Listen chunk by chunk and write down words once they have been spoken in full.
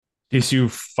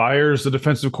TCU fires the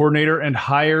defensive coordinator and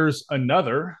hires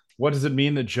another. What does it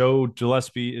mean that Joe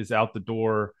Gillespie is out the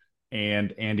door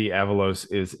and Andy Avalos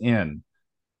is in?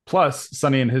 Plus,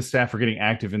 Sonny and his staff are getting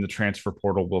active in the transfer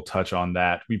portal. We'll touch on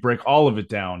that. We break all of it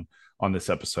down on this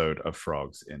episode of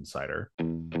Frogs Insider.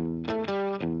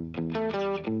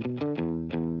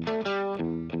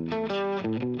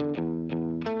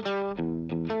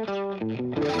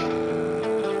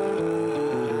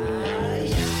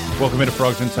 Welcome into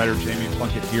Frogs Insider. Jamie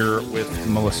Plunkett here with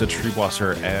Melissa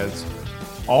Treebwasser. As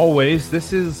always,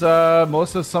 this is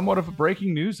Melissa, somewhat of a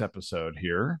breaking news episode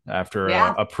here after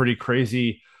Yeah. a pretty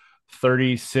crazy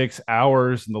 36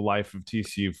 hours in the life of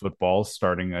TCU football,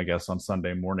 starting, I guess, on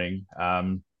Sunday morning.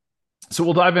 So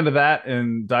we'll dive into that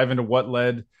and dive into what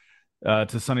led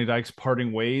to Sonny Dykes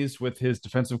parting ways with his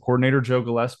defensive coordinator, Joe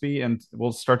Gillespie. And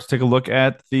we'll start to take a look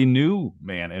at the new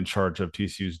man in charge of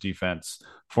TCU's defense,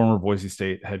 former Boise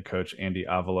State head coach, Andy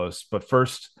Avalos. But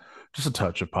first, just a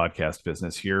touch of podcast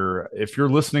business here. If you're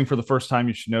listening for the first time,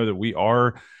 you should know that we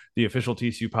are the official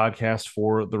TCU podcast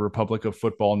for the Republic of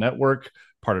Football Network,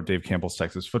 part of Dave Campbell's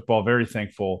Texas Football. Very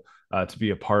thankful to be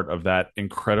a part of that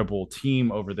incredible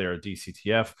team over there at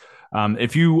DCTF.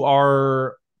 If you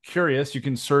are curious, you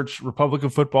can search Republic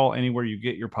of Football anywhere you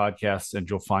get your podcasts, and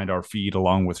you'll find our feed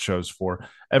along with shows for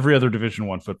every other Division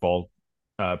One football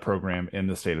program in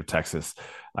the state of Texas.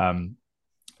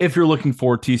 If you're looking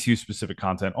for TCU specific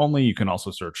content only, you can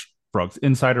also search Frogs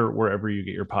Insider wherever you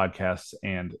get your podcasts,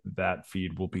 and that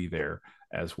feed will be there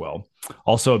as well.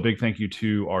 Also, a big thank you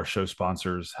to our show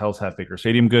sponsors, Hell's Half Acre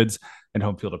Stadium Goods and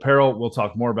Home Field Apparel. We'll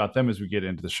talk more about them as we get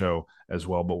into the show as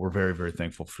well, but we're very, very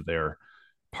thankful for their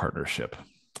partnership.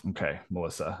 Okay,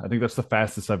 Melissa. I think that's the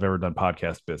fastest I've ever done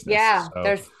podcast business. Yeah.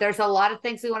 So There's a lot of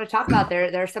things we want to talk about.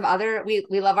 There's some other we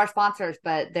love our sponsors,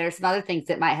 but there's some other things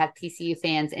that might have TCU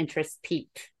fans' interest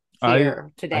peaked I here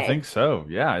I today. think so.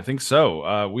 Yeah, I think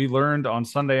so. We learned on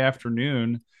Sunday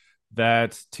afternoon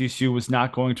that TCU was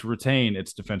not going to retain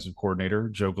its defensive coordinator,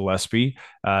 Joe Gillespie,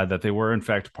 that they were in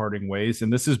fact parting ways.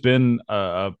 And this has been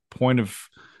a point of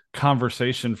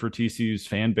conversation for TCU's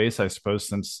fan base, I suppose,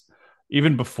 since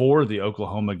even before the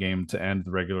Oklahoma game to end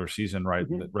the regular season,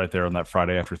 Mhm. right there on that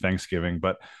Friday after Thanksgiving,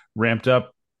 but ramped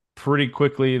up pretty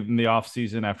quickly in the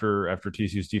offseason after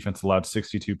TCU's defense allowed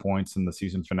 62 points in the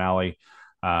season finale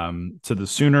to the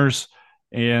Sooners.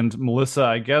 And Melissa,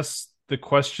 I guess the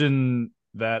question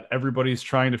that everybody's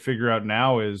trying to figure out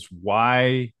now is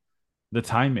why the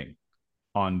timing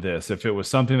on this? If it was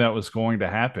something that was going to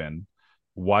happen,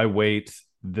 why wait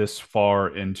this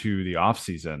far into the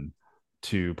offseason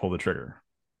to pull the trigger?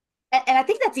 And I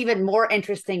think that's even more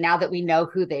interesting now that we know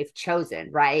who they've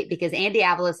chosen, right? Because Andy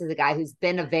Avalos is a guy who's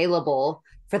been available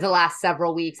for the last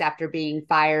several weeks after being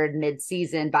fired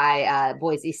mid-season by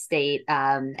Boise State,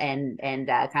 and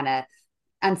kind of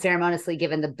unceremoniously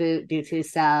given the boot due to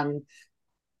some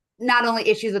not only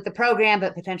issues with the program,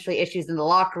 but potentially issues in the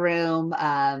locker room.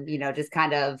 Just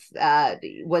kind of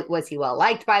was he well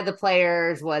liked by the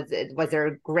players? Was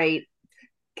there great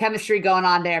chemistry going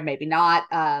on there? Maybe not.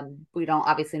 We don't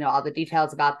obviously know all the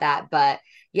details about that, but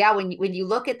yeah, when you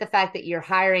look at the fact that you're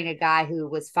hiring a guy who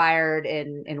was fired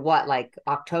in what, like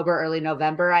October, early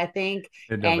November, I think,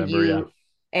 In and November,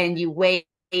 yeah. you wait,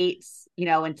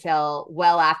 until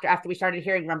well after we started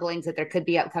hearing rumblings that there could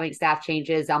be upcoming staff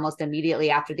changes almost immediately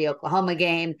after the Oklahoma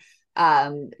game.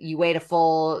 You wait a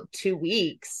full 2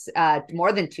 weeks,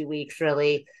 more than 2 weeks,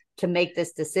 really, to make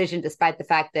this decision, despite the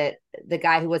fact that the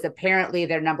guy who was apparently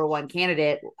their number one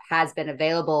candidate has been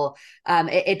available.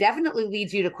 It definitely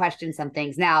leads you to question some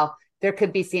things. Now, there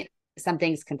could be some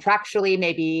things contractually,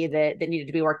 maybe that needed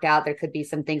to be worked out. There could be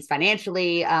some things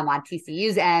financially on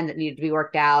TCU's end that needed to be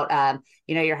worked out.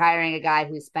 You're hiring a guy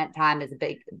who spent time as a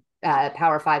big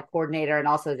Power Five coordinator and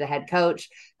also as a head coach,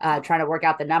 trying to work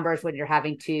out the numbers when you're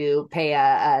having to pay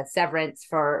a severance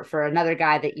for another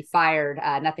guy that you fired.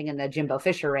 Nothing in the Jimbo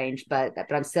Fisher range, but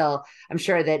I'm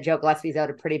sure that Joe Gillespie's owed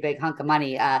a pretty big hunk of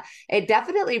money. It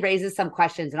definitely raises some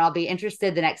questions, and I'll be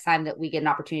interested the next time that we get an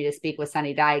opportunity to speak with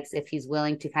Sonny Dykes if he's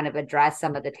willing to kind of address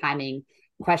some of the timing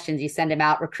questions. You send him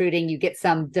out recruiting, you get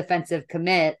some defensive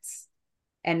commits,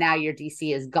 and now your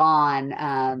DC is gone.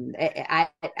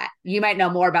 You might know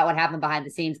more about what happened behind the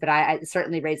scenes, but it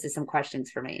certainly raises some questions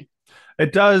for me.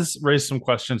 It does raise some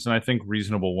questions, and I think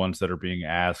reasonable ones that are being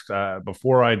asked.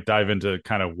 Before I dive into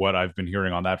kind of what I've been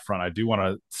hearing on that front, I do want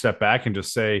to step back and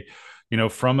just say,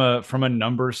 from a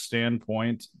numbers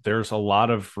standpoint, there's a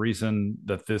lot of reason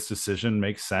that this decision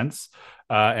makes sense,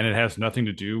 and it has nothing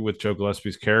to do with Joe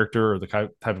Gillespie's character or the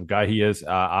type of guy he is.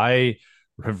 I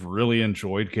have really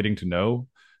enjoyed getting to know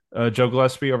Joe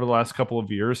Gillespie over the last couple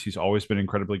of years. He's always been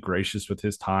incredibly gracious with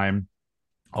his time,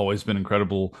 always been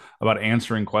incredible about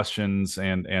answering questions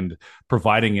and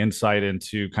providing insight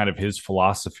into kind of his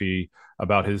philosophy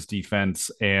about his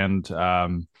defense. And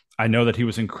I know that he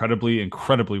was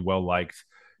incredibly well liked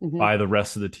Mm-hmm. by the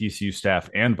rest of the TCU staff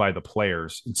and by the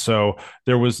players. And so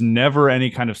there was never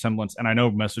any kind of semblance. And I know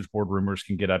message board rumors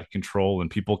can get out of control and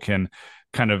people can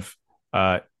kind of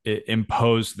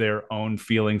impose their own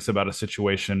feelings about a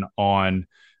situation on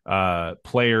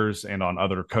players and on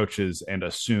other coaches and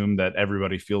assume that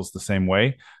everybody feels the same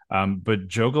way. But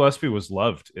Joe Gillespie was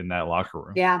loved in that locker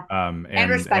room, Yeah. And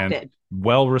and respected.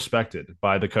 well respected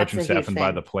by the That's coaching a staff huge and by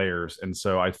thing. the players. And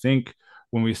so I think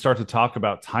when we start to talk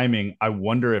about timing, I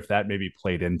wonder if that maybe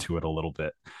played into it a little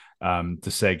bit. To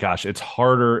say, gosh, it's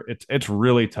harder. It's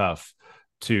really tough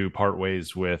to part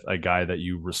ways with a guy that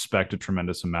you respect a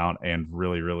tremendous amount and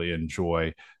really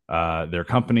enjoy their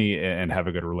company and have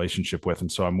a good relationship with.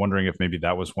 And so I'm wondering if maybe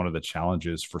that was one of the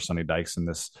challenges for Sonny Dykes in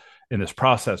this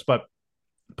process. But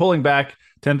pulling back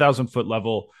 10,000 foot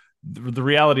level, the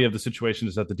reality of the situation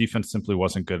is that the defense simply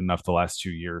wasn't good enough the last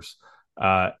 2 years.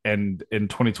 And in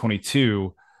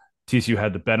 2022, TCU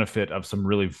had the benefit of some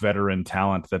really veteran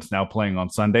talent that's now playing on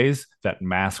Sundays that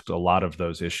masked a lot of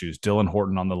those issues. Dylan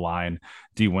Horton on the line,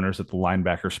 D Winters at the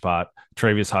linebacker spot,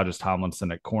 Travius Hodges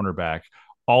Tomlinson at cornerback,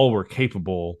 all were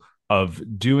capable of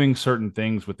doing certain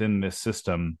things within this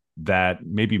system that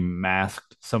maybe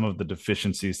masked some of the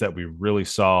deficiencies that we really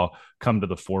saw come to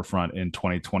the forefront in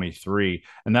 2023.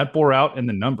 And that bore out in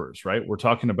the numbers, right? We're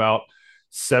talking about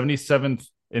 77th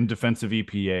in defensive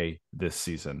EPA this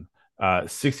season,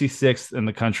 66th in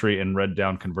the country in red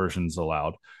down conversions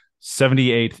allowed,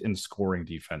 78th in scoring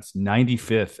defense,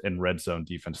 95th in red zone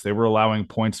defense. They were allowing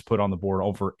points put on the board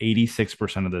over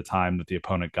 86% of the time that the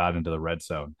opponent got into the red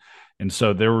zone. And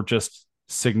so there were just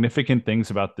significant things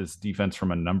about this defense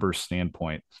from a numbers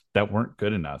standpoint that weren't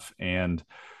good enough. And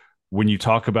when you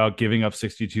talk about giving up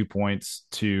 62 points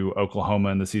to Oklahoma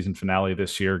in the season finale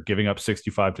this year, giving up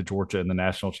 65 to Georgia in the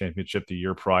national championship the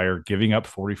year prior, giving up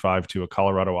 45 to a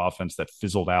Colorado offense that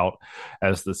fizzled out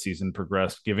as the season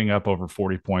progressed, giving up over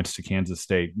 40 points to Kansas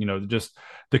State, just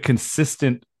the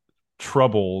consistent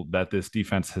trouble that this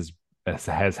defense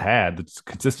has had, the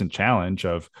consistent challenge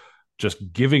of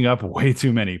just giving up way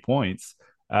too many points.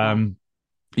 Yeah.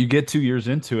 You get 2 years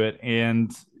into it, and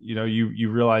you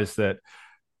realize that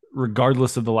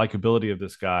regardless of the likability of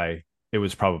this guy, it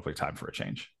was probably time for a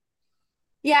change.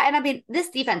 Yeah, and I mean, this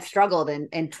defense struggled in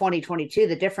 2022.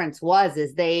 The difference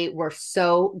is they were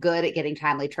so good at getting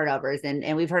timely turnovers.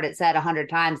 And we've heard it said 100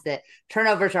 times that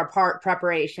turnovers are part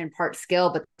preparation, part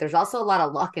skill, but there's also a lot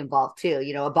of luck involved too.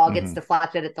 A ball gets Mm-hmm.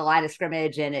 deflected at the line of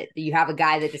scrimmage and you have a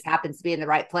guy that just happens to be in the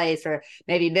right place or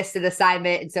maybe missed an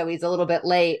assignment. And so he's a little bit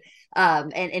late.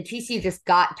 And TCU just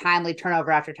got timely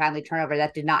turnover after timely turnover.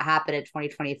 That did not happen in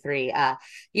 2023. But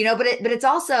it's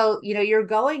also, you're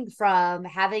going from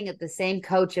having the same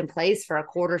coach in place for a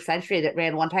quarter century that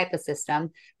ran one type of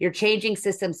system. You're changing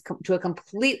systems to a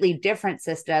completely different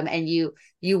system. And you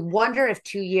wonder if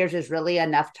 2 years is really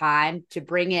enough time to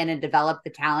bring in and develop the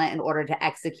talent in order to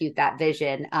execute that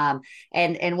vision.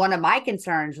 And one of my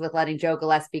concerns with letting Joe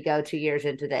Gillespie go 2 years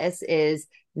into this is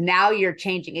now you're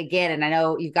changing again. And I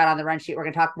know you've got on the run sheet, we're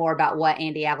going to talk more about what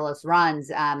Andy Avalos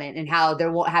runs and how there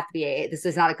won't have to be this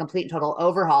is not a complete and total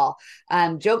overhaul.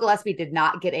 Joe Gillespie did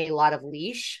not get a lot of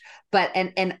leash, but,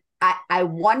 and I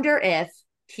wonder if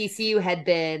TCU had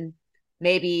been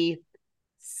maybe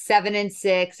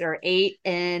 7-6 or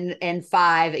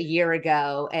 8-5 a year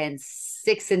ago and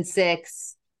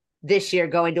 6-6 this year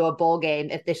going to a bowl game,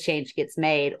 if this change gets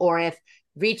made, or if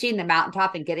reaching the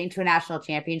mountaintop and getting to a national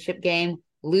championship game,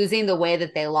 losing the way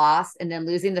that they lost and then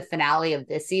losing the finale of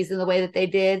this season the way that they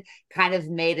did kind of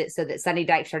made it so that Sonny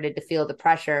Dykes started to feel the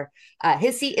pressure.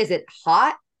 His seat isn't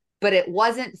hot, but it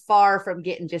wasn't far from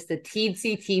getting just a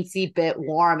teensy bit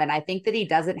warm. And I think that he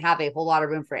doesn't have a whole lot of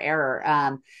room for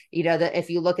error. If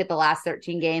you look at the last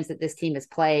 13 games that this team has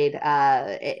played,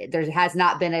 there has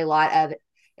not been a lot of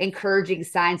encouraging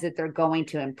signs that they're going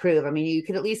to improve. I mean, you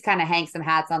could at least kind of hang some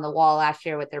hats on the wall last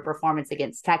year with their performance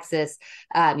against Texas,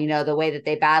 the way that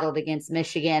they battled against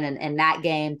Michigan and that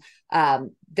game.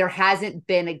 There hasn't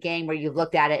been a game where you've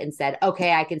looked at it and said,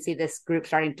 okay, I can see this group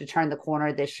starting to turn the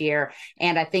corner this year.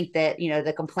 And I think that,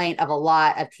 the complaint of a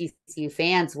lot of TCU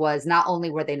fans was not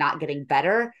only were they not getting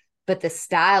better, but the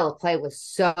style of play was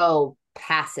so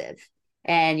passive.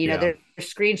 And, Yeah. there's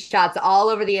screenshots all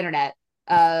over the internet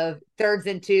of thirds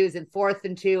and twos and fourth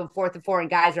and two and fourth and four, and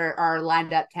guys are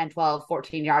lined up 10, 12,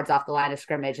 14 yards off the line of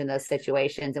scrimmage in those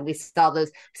situations. And we saw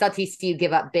TCU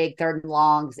give up big third and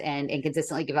longs and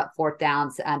consistently give up fourth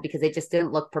downs because they just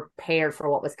didn't look prepared for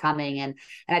what was coming. And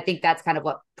I think that's kind of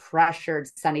what pressured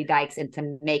Sonny Dykes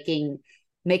into making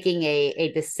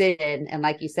a decision, and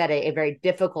like you said, a very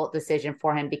difficult decision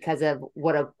for him because of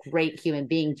what a great human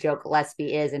being Joe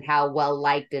Gillespie is and how well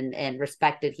liked and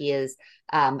respected he is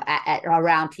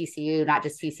around TCU, not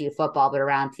just TCU football, but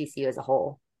around TCU as a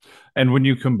whole. And when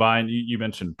you combine, you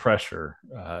mentioned pressure.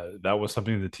 That was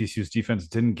something that TCU's defense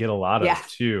didn't get a lot Yeah. of,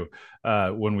 too,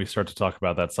 when we start to talk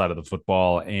about that side of the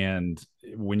football. And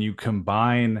when you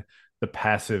combine the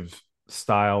passive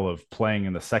style of playing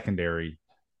in the secondary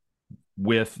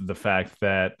with the fact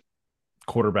that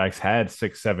quarterbacks had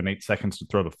 6, 7, 8 seconds to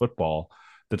throw the football,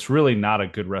 that's really not a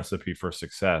good recipe for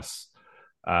success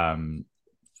um,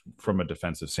 from a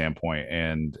defensive standpoint.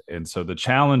 And so the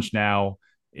challenge now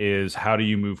is, how do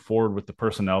you move forward with the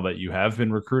personnel that you have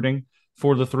been recruiting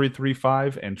for the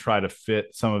 3-3-5 and try to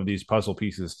fit some of these puzzle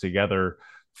pieces together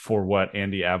for what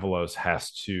Andy Avalos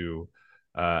has to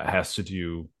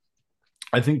do,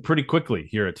 I think, pretty quickly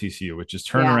here at TCU, which is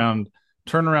Yeah.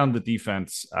 turn around the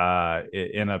defense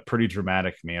in a pretty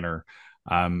dramatic manner.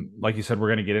 Like you said, we're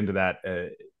going to get into that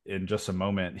in just a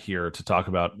moment here to talk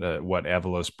about what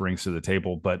Avalos brings to the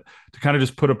table. But to kind of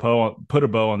just put a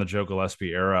bow on the Joe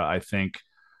Gillespie era, I think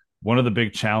one of the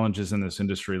big challenges in this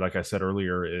industry, like I said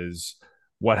earlier, is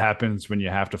what happens when you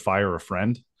have to fire a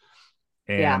friend.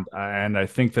 Yeah. And I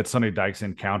think that Sonny Dykes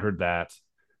encountered that.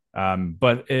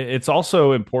 But it's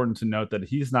also important to note that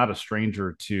he's not a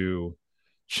stranger to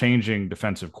changing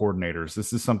defensive coordinators.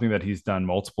 This is something that he's done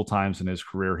multiple times in his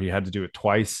career. He had to do it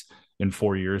twice in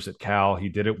 4 years at Cal. He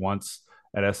did it once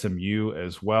at SMU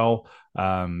as well.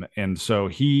 And so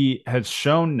he has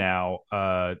shown now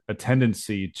a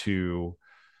tendency to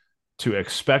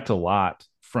expect a lot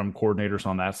from coordinators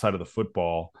on that side of the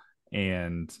football,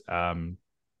 and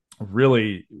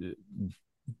really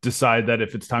decide that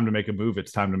if it's time to make a move,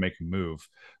 it's time to make a move,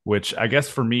 which I guess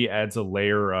for me adds a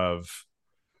layer of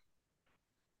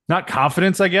not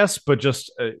confidence, I guess, but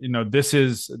just this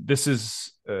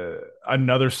is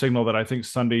another signal that I think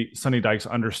Sonny Dykes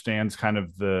understands kind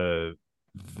of the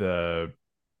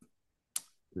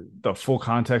the full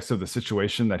context of the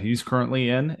situation that he's currently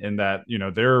in, and that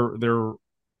they're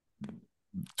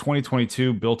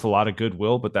 2022 built a lot of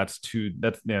goodwill, but that's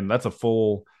a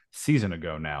full season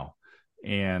ago now,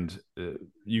 and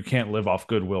you can't live off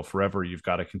goodwill forever. You've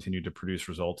got to continue to produce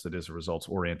results. It is a results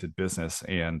oriented business,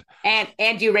 and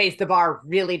And you raised the bar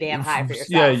really damn high for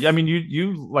yeah, I yourself. mean,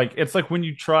 you like, it's like when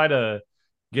you try to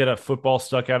get a football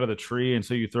stuck out of the tree, and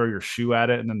so you throw your shoe at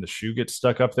it, and then the shoe gets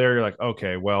stuck up there. You're like,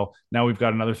 okay, well, now we've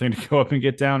got another thing to go up and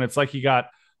get down. It's like he got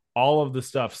all of the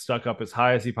stuff stuck up as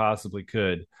high as he possibly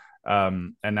could.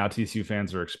 And now TCU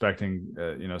fans are expecting,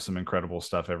 some incredible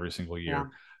stuff every single Yeah.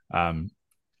 year. Um,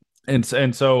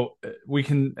 and so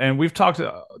we've talked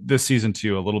this season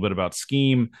too a little bit about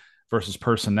scheme versus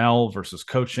personnel versus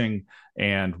coaching,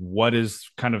 and what is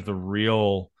kind of the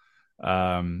real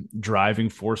driving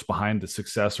force behind the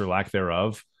success or lack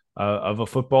thereof of a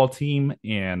football team.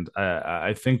 And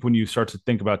I think when you start to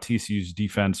think about TCU's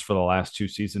defense for the last 2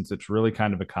 seasons, it's really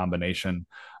kind of a combination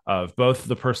of both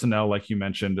the personnel, like you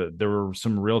mentioned. There were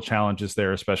some real challenges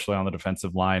there, especially on the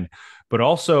defensive line, but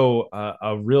also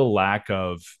a real lack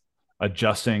of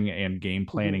adjusting and game Mm-hmm.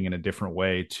 planning in a different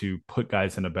way to put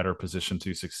guys in a better position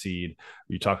to succeed.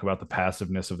 You talk about the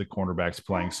passiveness of the cornerbacks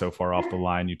playing so far off the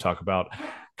line. You talk about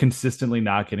consistently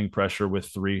not getting pressure with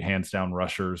 3 hands down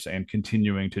rushers and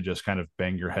continuing to just kind of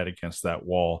bang your head against that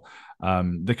wall.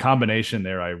 The combination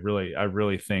there, I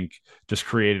really think, just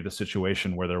created a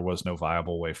situation where there was no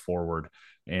viable way forward.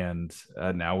 And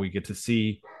now we get to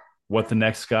see what the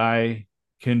next guy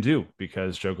can do,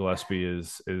 because Joe Gillespie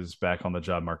is back on the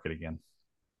job market again.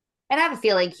 And I have a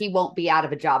feeling he won't be out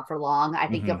of a job for long. I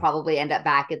think he'll Mm-hmm. probably end up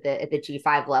back at the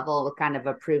G5 level with kind of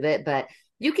a prove it. But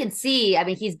you can see, I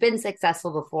mean, he's been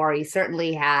successful before. He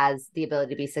certainly has the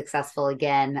ability to be successful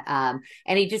again. And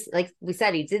he just, like we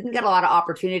said, he didn't get a lot of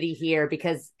opportunity here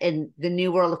because in the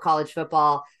new world of college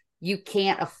football, you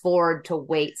can't afford to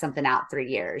wait something out 3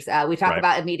 years. We talk Right.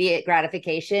 about immediate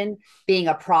gratification being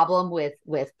a problem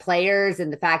with players,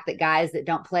 and the fact that guys that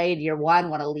don't play in year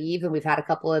one want to leave, and we've had a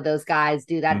couple of those guys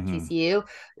do that at Mm-hmm. TCU.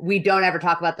 We don't ever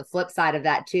talk about the flip side of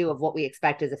that too, of what we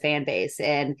expect as a fan base.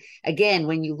 And again,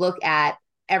 when you look at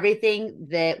everything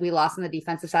that we lost on the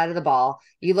defensive side of the ball.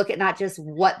 You look at not just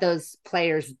what those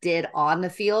players did on the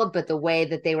field, but the way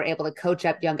that they were able to coach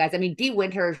up young guys. I mean, D.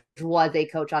 Winters was a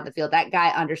coach on the field. That guy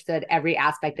understood every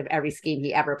aspect of every scheme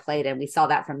he ever played in. We saw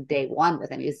that from day one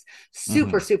with him. He's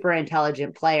super, Mm-hmm. super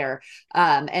intelligent player.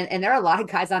 And there are a lot of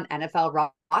guys on NFL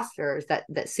rosters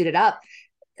that suited up.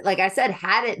 Like I said,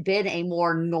 had it been a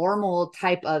more normal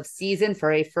type of season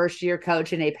for a first year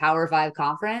coach in a Power Five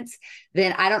conference,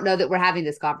 then I don't know that we're having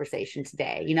this conversation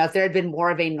today. If there had been more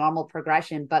of a normal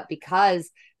progression, but because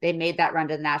they made that run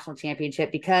to the national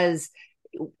championship, because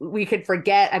we could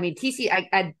forget. I mean,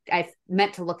 I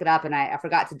meant to look it up and I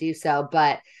forgot to do so,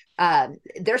 but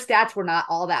their stats were not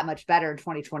all that much better in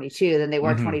 2022 than they were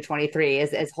Mm-hmm. 2023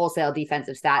 as wholesale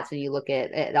defensive stats. When you look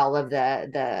at all of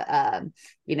the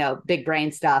big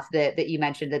brain stuff that you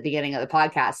mentioned at the beginning of the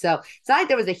podcast. So it's not like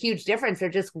there was a huge difference. There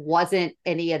just wasn't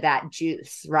any of that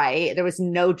juice, right? There was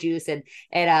no juice and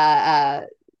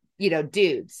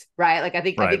dudes, right? Like I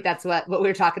think Right. that's what we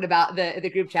were talking about the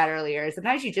group chat earlier.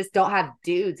 Sometimes you just don't have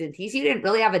dudes, and TCU didn't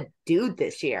really have a dude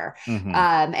this year. Mm-hmm.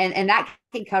 And that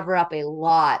can cover up a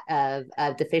lot of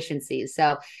deficiencies.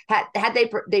 So had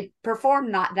they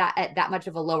performed not that at that much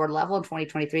of a lower level in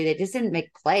 2023, they just didn't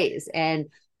make plays. And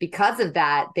because of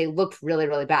that, they looked really,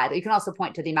 really bad. You can also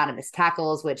point to the amount of missed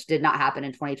tackles, which did not happen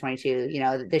in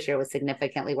 2022. This year was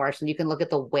significantly worse. And you can look at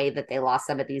the way that they lost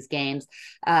some of these games.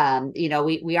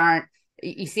 We aren't,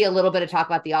 you see a little bit of talk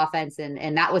about the offense,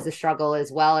 and that was a struggle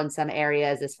as well in some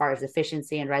areas as far as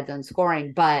efficiency and red zone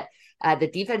scoring. But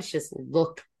the defense just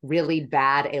looked really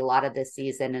bad a lot of this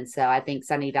season. And so I think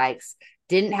Sonny Dykes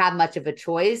didn't have much of a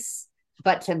choice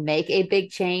but to make a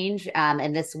big change.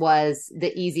 And this was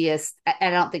the easiest. I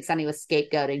don't think Sonny was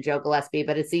scapegoating Joe Gillespie,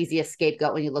 but it's the easiest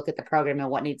scapegoat when you look at the program and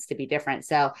what needs to be different.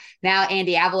 So now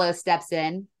Andy Avalos steps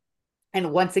in,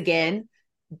 and once again,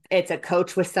 it's a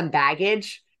coach with some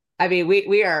baggage. I mean,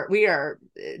 we are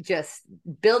just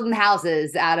building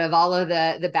houses out of all of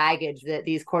the baggage that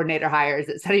these coordinator hires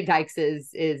that Sonny Dykes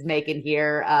is making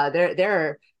here.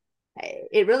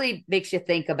 It really makes you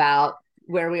think about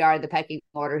where we are in the pecking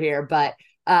order here. But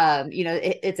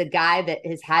it's a guy that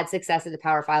has had success at the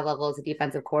Power Five level as a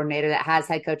defensive coordinator, that has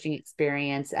head coaching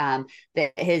experience,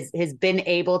 that has been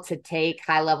able to take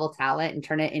high level talent and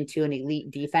turn it into an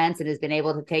elite defense, and has been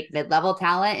able to take mid level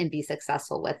talent and be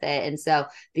successful with it. And so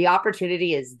the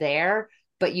opportunity is there.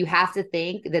 But you have to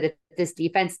think that if this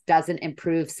defense doesn't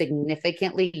improve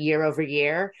significantly year over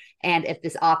year, and if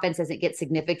this offense doesn't get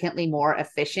significantly more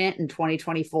efficient in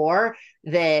 2024,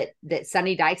 that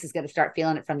Sonny Dykes is going to start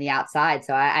feeling it from the outside.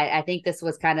 So I think this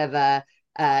was kind of a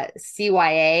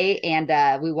CYA,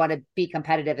 and we want to be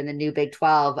competitive in the new Big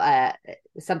 12,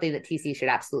 something that TC should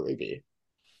absolutely be.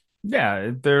 Yeah,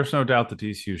 there's no doubt that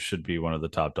TCU should be one of the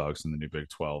top dogs in the new Big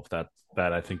 12.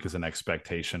 That I think is an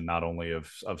expectation not only of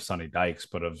Sonny Dykes,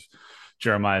 but of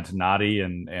Jeremiah Donati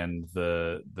and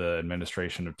the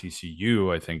administration of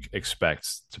TCU. I think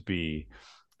expects to be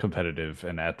competitive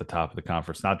and at the top of the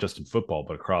conference, not just in football,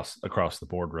 but across the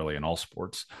board, really, in all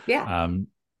sports. Yeah.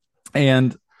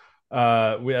 And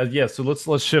yeah, so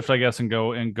let's shift, I guess, and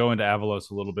go into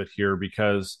Avalos a little bit here,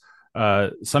 because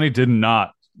Sonny did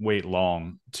not wait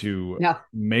long to No.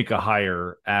 make a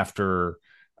hire after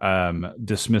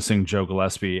dismissing Joe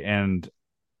Gillespie. And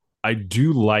I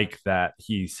do like that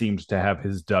he seems to have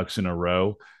his ducks in a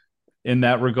row in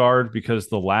that regard, because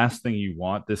the last thing you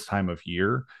want this time of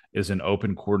year is an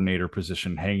open coordinator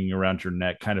position hanging around your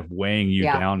neck, kind of weighing you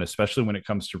Yeah. down, especially when it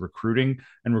comes to recruiting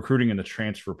in the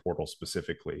transfer portal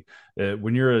specifically.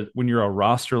 When you're a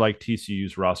roster like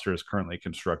TCU's roster is currently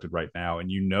constructed right now,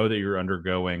 and you know that you're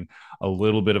undergoing a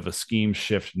little bit of a scheme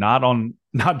shift, not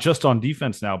just on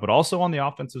defense now, but also on the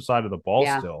offensive side of the ball,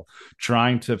 Yeah. still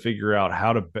trying to figure out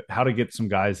how to get some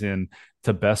guys in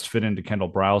to best fit into Kendall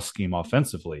Brow's scheme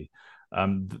offensively.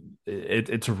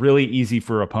 It's really easy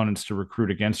for opponents to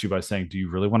recruit against you by saying, do you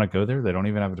really want to go there? They don't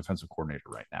even have a defensive coordinator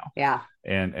right now. Yeah.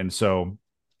 And so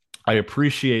I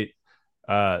appreciate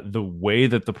the way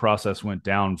that the process went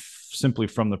down, simply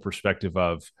from the perspective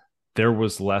of there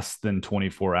was less than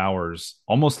 24 hours,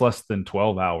 almost less than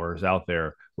 12 hours out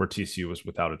there where TCU was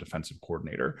without a defensive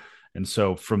coordinator. And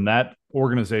so from that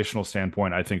organizational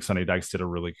standpoint, I think Sonny Dykes did a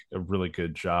really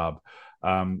good job.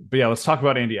 But yeah, let's talk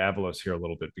about Andy Avalos here a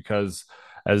little bit, because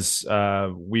as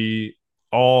we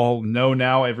all know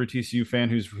now, every TCU fan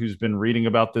who's been reading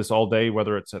about this all day,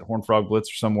 whether it's at Horned Frog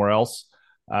Blitz or somewhere else,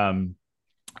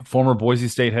 former Boise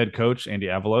State head coach Andy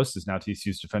Avalos is now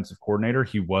TCU's defensive coordinator.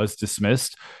 He was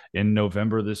dismissed in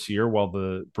November this year while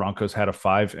the Broncos had a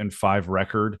 5-5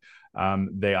 record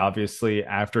They obviously,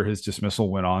 after his dismissal,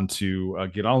 went on to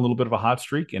get on a little bit of a hot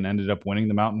streak and ended up winning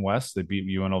the Mountain West. They beat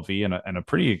UNLV in a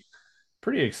pretty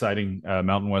exciting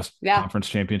Mountain West Yeah. Conference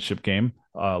Championship game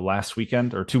last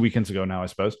weekend, or 2 weekends ago now, I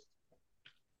suppose.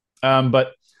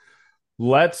 But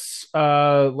let's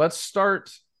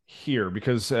start here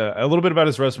because a little bit about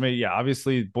his resume. Yeah,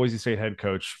 obviously Boise State head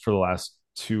coach for the last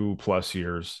 2+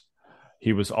 years.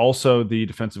 He was also the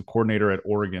defensive coordinator at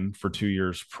Oregon for 2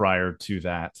 years prior to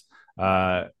that.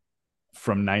 Uh,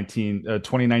 from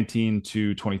 2019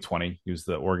 to 2020. He was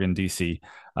the Oregon DC.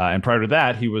 And prior to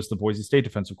that, he was the Boise State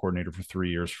defensive coordinator for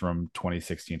 3 years from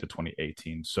 2016 to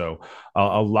 2018. So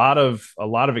a lot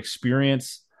of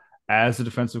experience as a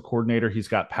defensive coordinator. He's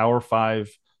got Power Five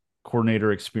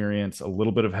coordinator experience, a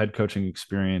little bit of head coaching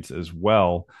experience as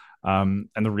well. And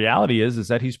the reality is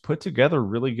that he's put together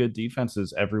really good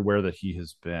defenses everywhere that he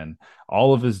has been.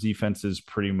 All of his defenses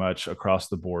pretty much across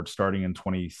the board starting in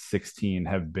 2016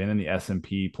 have been in the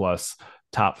S&P plus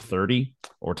top 30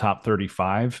 or top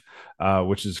 35,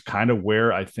 which is kind of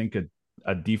where I think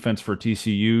a defense for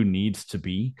TCU needs to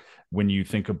be when you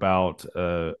think about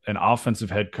an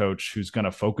offensive head coach who's going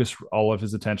to focus all of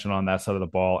his attention on that side of the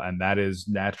ball. And that is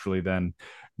naturally then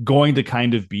going to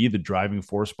kind of be the driving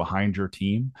force behind your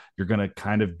team. You're going to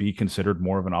kind of be considered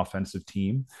more of an offensive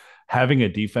team. Having a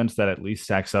defense that at least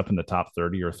stacks up in the top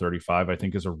 30 or 35, I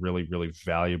think is a really, really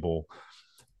valuable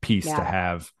piece to Yeah.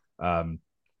 have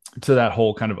to that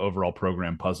whole kind of overall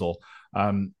program puzzle.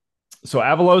 So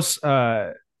Avalos,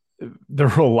 there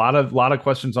were a lot of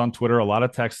questions on Twitter, a lot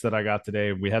of texts that I got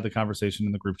today. We had the conversation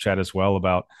in the group chat as well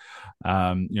about,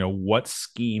 what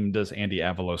scheme does Andy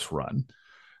Avalos run?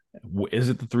 Is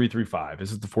it the 3-3-5?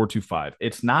 Is it the 4-2-5?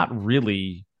 It's not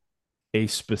really a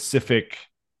specific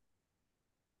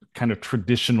kind of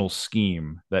traditional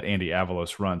scheme that Andy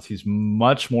Avalos runs. He's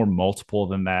much more multiple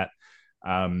than that.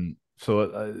 To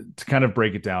kind of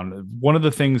break it down, one of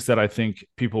the things that I think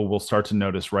people will start to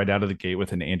notice right out of the gate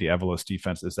with an Andy Avalos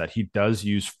defense is that he does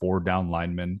use 4 down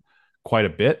linemen quite a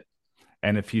bit.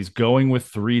 And if he's going with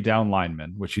 3 down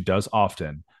linemen, which he does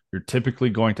often, you're typically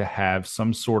going to have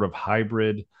some sort of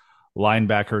hybrid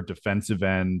linebacker, defensive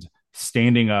end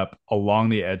standing up along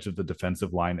the edge of the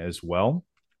defensive line as well.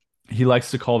 He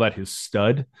likes to call that his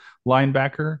stud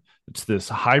linebacker. It's this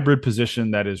hybrid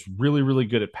position that is really, really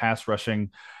good at pass rushing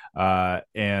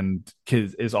and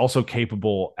is also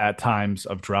capable at times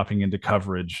of dropping into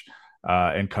coverage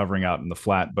and covering out in the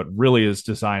flat, but really is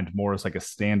designed more as like a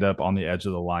stand up on the edge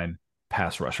of the line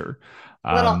pass rusher.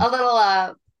 A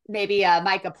little, maybe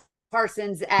Micah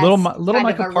Parsons esque Little kind of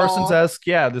Micah a Parsons role. esque.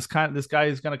 Yeah, this guy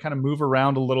is going to kind of move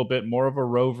around a little bit, more of a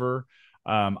rover.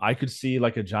 I could see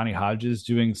like a Johnny Hodges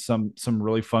doing some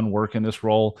really fun work in this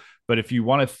role. But if you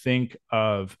want to think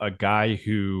of a guy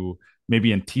who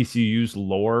maybe in TCU's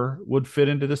lore would fit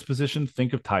into this position,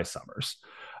 think of Ty Summers,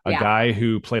 a Yeah. guy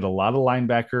who played a lot of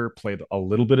linebacker, played a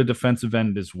little bit of defensive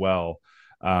end as well.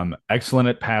 Excellent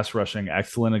at pass rushing,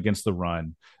 excellent against the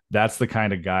run. That's the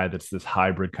kind of guy that's this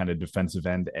hybrid kind of defensive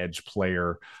end edge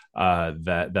player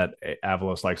that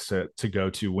Avalos likes to go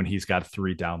to when he's got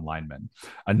 3 down linemen.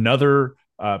 Another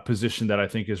position that I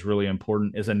think is really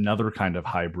important is another kind of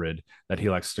hybrid that he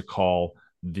likes to call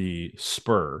the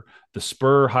spur. The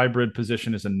spur hybrid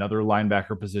position is another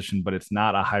linebacker position, but it's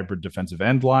not a hybrid defensive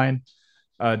end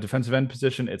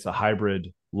position. It's a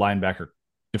hybrid linebacker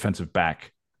defensive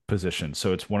back position.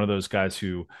 So it's one of those guys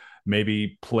who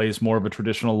maybe plays more of a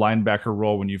traditional linebacker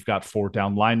role when you've got 4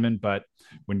 down linemen, but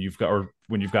when you've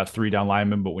got 3 down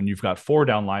linemen, but when you've got 4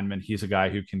 down linemen, he's a guy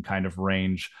who can kind of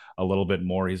range a little bit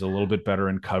more. He's a little bit better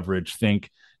in coverage.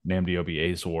 Think Nnamdi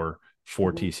Obi for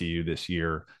Mm-hmm. TCU this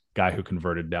year, guy who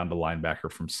converted down to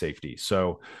linebacker from safety.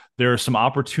 So there are some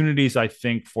opportunities, I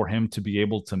think, for him to be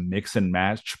able to mix and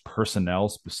match personnel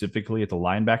specifically at the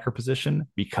linebacker position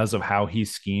because of how he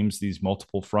schemes these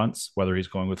multiple fronts, whether he's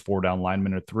going with 4 down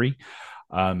linemen or 3,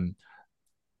 um,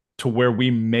 to where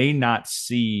we may not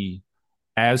see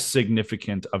as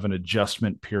significant of an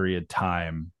adjustment period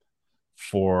time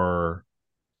for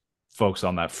folks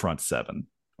on that front 7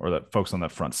 or that folks on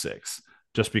that front 6,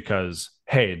 just because,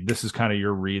 hey, this is kind of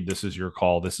your read, this is your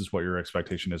call, this is what your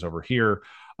expectation is over here.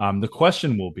 The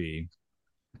question will be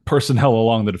personnel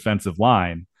along the defensive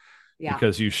line, Yeah.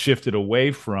 because you shifted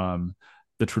away from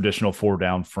the traditional 4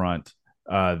 down front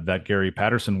that Gary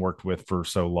Patterson worked with for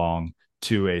so long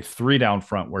to a 3 down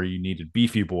front where you needed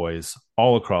beefy boys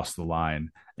all across the line,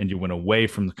 and you went away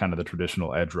from the kind of the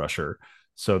traditional edge rusher.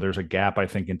 So there's a gap, I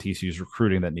think, in TCU's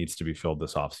recruiting that needs to be filled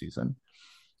this offseason.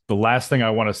 The last thing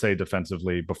I want to say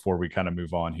defensively before we kind of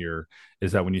move on here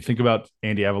is that when you think about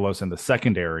Andy Avalos in the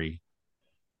secondary,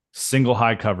 single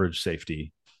high coverage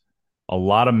safety, a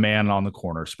lot of man on the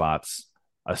corner spots,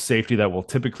 a safety that will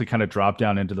typically kind of drop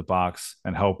down into the box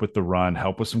and help with the run,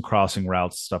 help with some crossing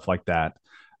routes, stuff like that.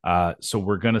 So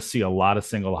we're going to see a lot of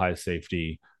single high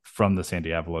safety from the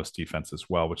Sandy Avalos defense as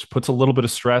well, which puts a little bit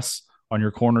of stress on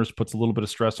your corners, puts a little bit of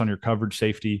stress on your coverage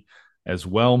safety as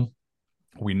well.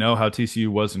 We know how TCU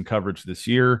was in coverage this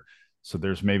year. So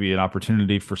there's maybe an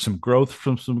opportunity for some growth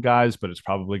from some guys, but it's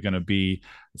probably going to be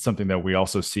something that we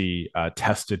also see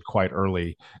tested quite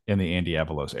early in the Andy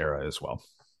Avalos era as well.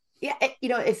 Yeah,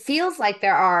 it feels like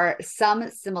there are some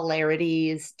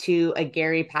similarities to a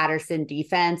Gary Patterson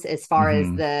defense as far as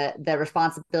Mm-hmm. the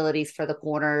responsibilities for the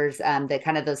corners, the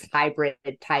kind of those hybrid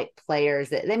type players.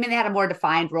 That, I mean, they had a more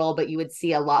defined role, but you would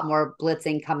see a lot more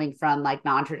blitzing coming from like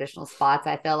non-traditional spots.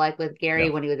 I feel like with Gary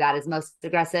Yeah. when he was at his most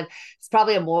aggressive, it's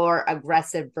probably a more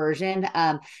aggressive version.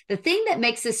 The thing that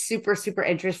makes this super super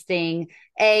interesting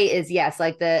is yes,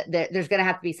 like there's going to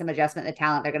have to be some adjustment in the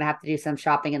talent. They're going to have to do some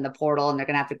shopping in the portal, and they're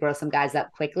going to have to grow some guys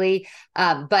up quickly.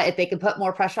 But if they can put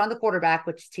more pressure on the quarterback,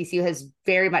 which TCU has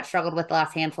very much struggled with the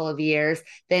last handful of years,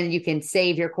 then you can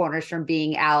save your corners from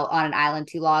being out on an island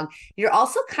too long. You're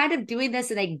also kind of doing this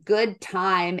in a good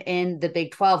time in the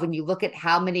Big 12 when you look at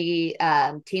how many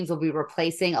teams will be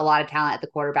replacing a lot of talent at the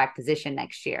quarterback position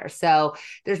next year. So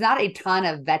there's not a ton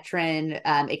of veteran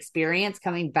experience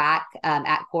coming back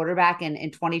at quarterback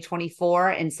in 2024.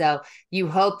 And so you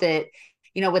hope that,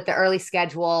 with the early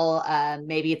schedule,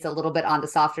 maybe it's a little bit on the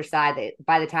softer side that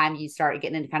by the time you start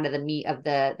getting into kind of the meat of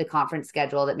the conference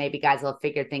schedule, that maybe guys will have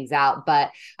figured things out. But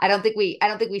I don't think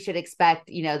we should expect,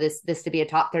 this to be a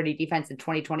top 30 defense in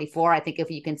 2024. I think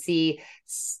if you can see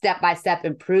step-by-step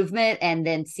improvement and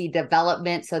then see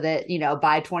development so that,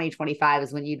 by 2025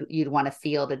 is when you'd want to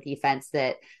field a defense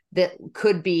that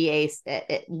could be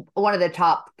one of the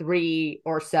top three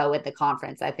or so at the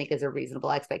conference, I think is a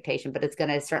reasonable expectation, but it's going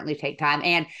to certainly take time,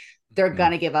 and they're Mm-hmm.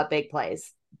 going to give up big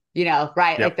plays, right?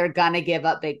 Like Yep. they're going to give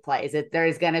up big plays.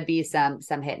 There's going to be some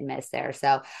hit and miss there.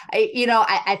 So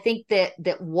I think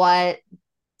that what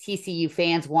TCU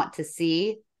fans want to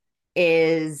see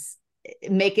is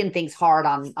making things hard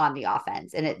on the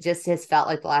offense. And it just has felt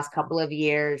like the last couple of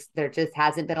years, there just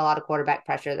hasn't been a lot of quarterback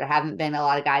pressure. There haven't been a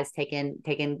lot of guys taking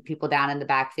people down in the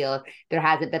backfield. There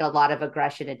hasn't been a lot of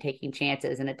aggression and taking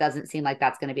chances. And it doesn't seem like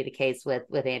that's going to be the case with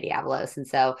Andy Avalos. And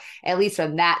so at least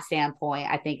from that standpoint,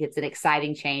 I think it's an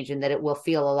exciting change and that it will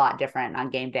feel a lot different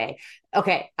on game day.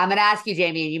 Okay, I'm going to ask you,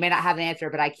 Jamie, and you may not have an answer,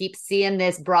 but I keep seeing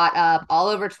this brought up all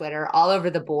over Twitter, all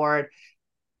over the board.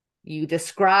 You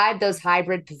describe those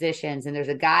hybrid positions, and there's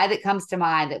a guy that comes to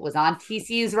mind that was on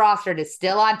TCU's roster, is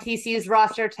still on TCU's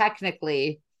roster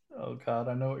technically. Oh God,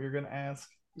 I know what you're gonna ask.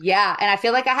 Yeah, and I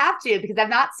feel like I have to because I've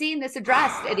not seen this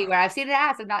addressed anywhere. I've seen it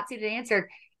asked, I've not seen it answered.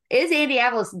 Is Andy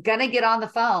Avalos gonna get on the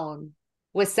phone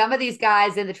with some of these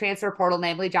guys in the transfer portal,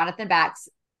 namely Jonathan Bax,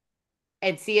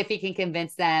 and see if he can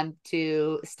convince them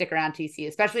to stick around TCU,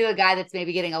 especially a guy that's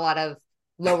maybe getting a lot of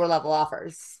lower level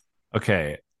offers?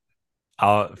 Okay.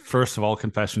 First of all,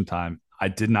 confession time. I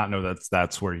did not know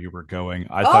that's where you were going.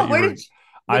 Oh, where did you,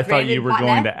 I with thought you Brandon were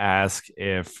going Fontenay? to ask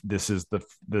if this is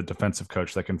the defensive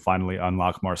coach that can finally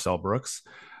unlock Marcel Brooks.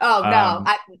 Oh no,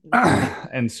 Um,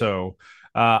 and so,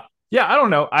 yeah, I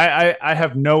don't know. I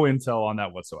have no intel on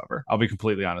that whatsoever. I'll be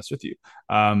completely honest with you.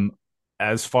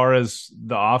 As far as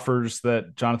the offers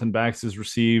that Jonathan Bax has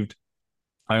received,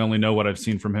 I only know what I've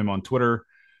seen from him on Twitter,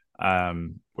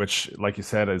 which, like you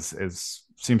said, is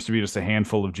seems to be just a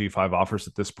handful of G5 offers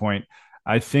at this point.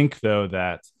 I think though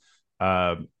that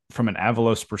from an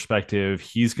Avalos perspective,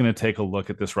 he's going to take a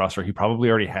look at this roster. He probably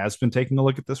already has been taking a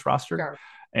look at this roster sure.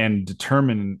 and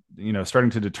starting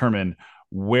to determine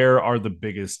where are the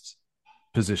biggest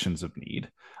positions of need.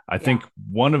 I Yeah. think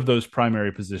one of those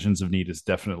primary positions of need is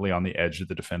definitely on the edge of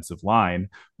the defensive line,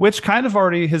 which kind of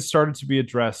already has started to be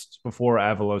addressed before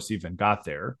Avalos even got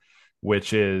there,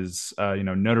 which is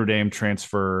Notre Dame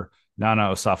transfer Nana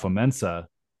Osafo-Mensah,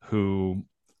 who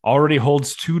already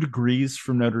holds 2 degrees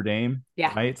from Notre Dame,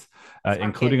 Yeah. right? Smart kid.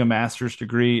 Including a master's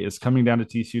degree, is coming down to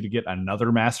TCU to get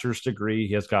another master's degree.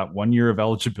 He has got 1 year of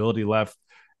eligibility left.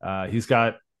 He's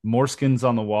got more skins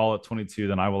on the wall at 22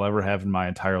 than I will ever have in my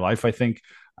entire life, I think.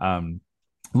 Um,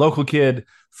 Local kid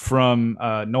from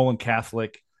Nolan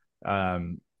Catholic,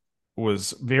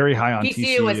 was very high on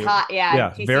TCU was TCU. hot. Yeah. Yeah,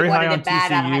 TCU very high wanted on him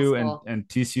bad out of high TCU, and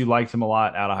school. TCU liked him a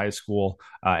lot out of high school.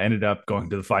 Ended up going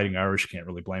to the Fighting Irish. Can't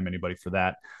really blame anybody for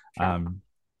that. Sure. Um,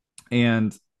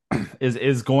 and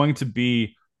is going to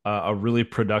be a really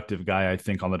productive guy, I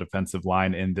think, on the defensive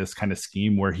line in this kind of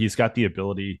scheme where he's got the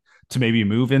ability to maybe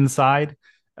move inside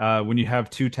when you have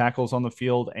 2 tackles on the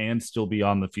field and still be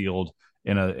on the field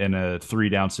in a 3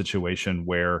 down situation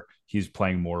where he's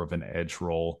playing more of an edge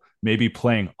role, maybe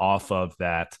playing off of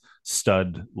that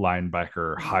stud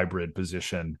linebacker Mhm. hybrid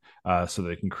position, so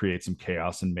they can create some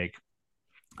chaos and make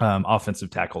offensive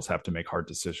tackles have to make hard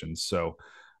decisions. So,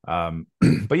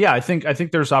 but yeah, I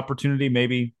think there's opportunity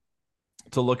maybe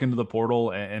to look into the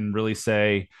portal and really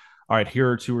say, all right, here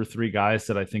are 2 or 3 guys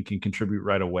that I think can contribute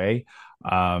right away.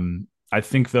 I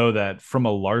think though that from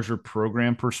a larger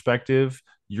program perspective,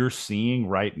 you're seeing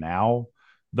right now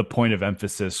the point of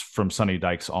emphasis from Sonny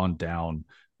Dykes on down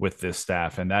with this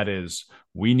staff, and that is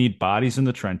we need bodies in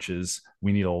the trenches.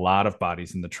 We need a lot of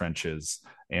bodies in the trenches,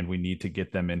 and we need to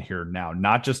get them in here now,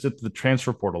 not just at the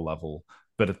transfer portal level,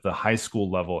 but at the high school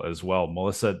level as well.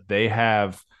 Melissa, they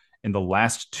have in the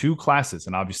last 2 classes,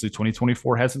 and obviously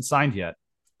 2024 hasn't signed yet,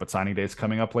 but signing day is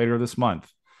coming up later this month.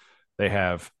 They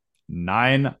have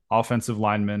 9 offensive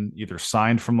linemen either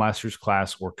signed from last year's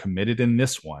class or committed in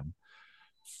this one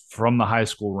from the high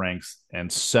school ranks,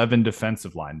 and 7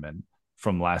 defensive linemen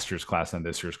from last year's class and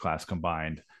this year's class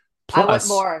combined. I want Plus,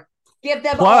 more. Give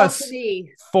them all to plus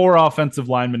me. 4 offensive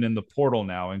linemen in the portal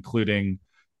now, including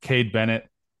Cade Bennett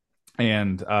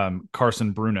and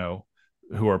Carson Bruno,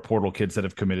 who are portal kids that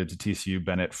have committed to TCU,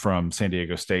 Bennett from San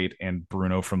Diego State and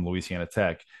Bruno from Louisiana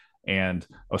Tech, and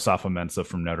Osafa Mensa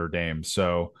from Notre Dame.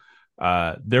 So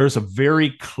there's a very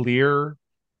clear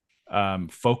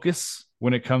focus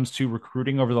when it comes to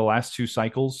recruiting over the last 2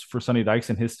 cycles for Sonny Dykes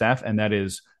and his staff, and that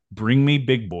is bring me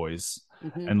big boys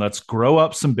Mhm. and let's grow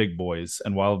up some big boys.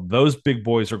 And while those big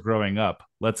boys are growing up,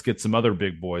 let's get some other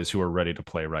big boys who are ready to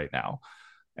play right now.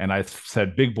 And I've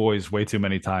said big boys way too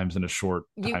many times in a short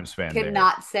You time span could there.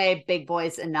 not say big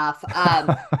boys enough.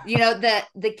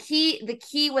 The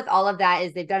key with all of that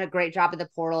is they've done a great job in the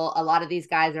portal. A lot of these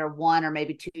guys are 1 or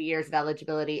maybe 2 years of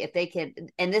eligibility. If they can,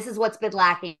 and this is what's been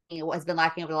lacking, what has been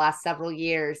lacking over the last several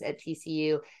years at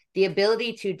TCU, the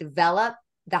ability to develop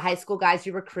the high school guys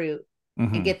you recruit and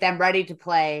Mm-hmm. get them ready to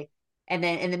play. And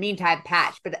then in the meantime,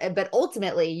 patch. But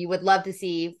ultimately, you would love to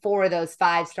see 4 of those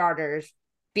 5 starters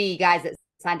be guys that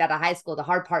signed out of high school. The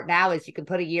hard part now is you can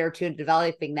put a year or 2 in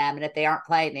developing them, and if they aren't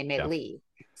playing, they may Yeah. leave.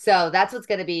 So that's what's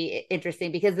going to be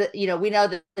interesting because we know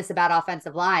this about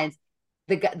offensive lines.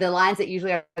 The lines that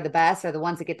usually are the best are the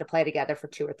ones that get to play together for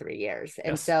 2 or 3 years,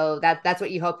 and Yes. so that's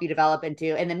what you hope you develop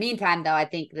into. In the meantime, though, I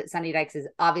think that Sonny Dykes has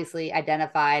obviously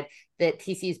identified that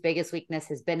TC's biggest weakness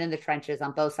has been in the trenches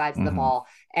on both sides of the Mm-hmm. ball,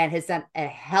 and has done a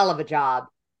hell of a job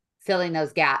filling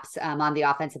those gaps on the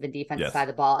offensive and defensive side Yes.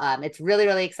 of the ball. It's really,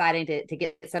 really exciting to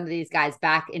get some of these guys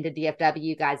back into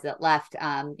DFW, guys that left,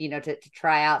 to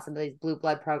try out some of these blue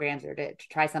blood programs or to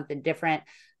try something different.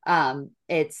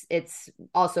 It's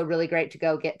also really great to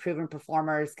go get proven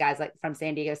performers, guys like from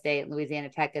San Diego State and Louisiana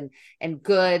Tech and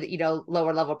good,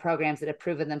 lower level programs that have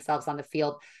proven themselves on the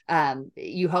field.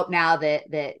 You hope now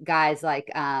that guys like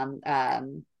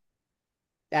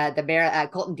the Bear,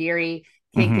 Colton Deary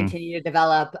can Mm-hmm. continue to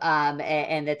develop,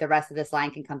 and that the rest of this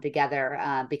line can come together.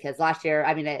 Because last year,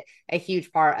 I mean, a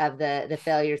huge part of the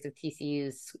failures of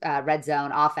TCU's red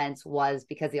zone offense was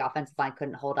because the offensive line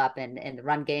couldn't hold up in the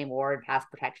run game or in pass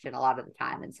protection a lot of the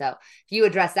time. And so, if you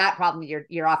address that problem,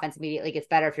 your offense immediately gets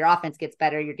better. If your offense gets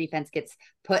better, your defense gets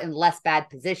put in less bad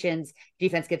positions.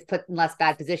 Defense gets put in less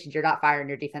bad positions. You're not firing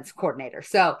your defensive coordinator.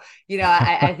 So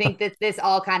I think that this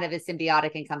all kind of is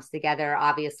symbiotic and comes together.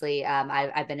 Obviously,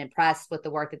 I've been impressed with the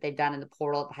work that they've done in the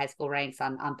portal at the high school ranks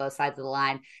on both sides of the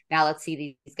line. Now let's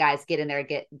see these guys get in there,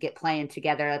 get playing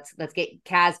together. Let's get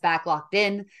Kaz back locked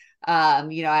in.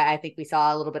 I think we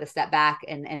saw a little bit of step back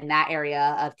in that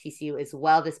area of TCU as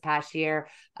well this past year.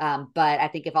 But I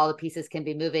think if all the pieces can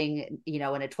be moving, in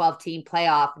a 12-team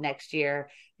playoff next year,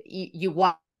 you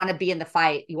want to be in the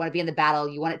fight, you want to be in the battle,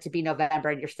 you want it to be November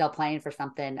and you're still playing for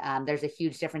something. There's a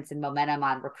huge difference in momentum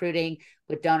on recruiting,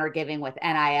 with donor giving, with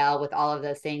NIL, with all of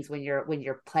those things when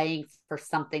you're playing for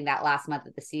something that last month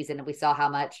of the season. And we saw how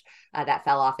much that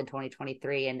fell off in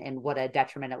 2023 and what a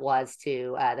detriment it was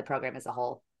to the program as a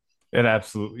whole. It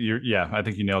absolutely. Yeah, I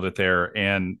think you nailed it there.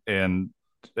 And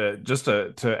just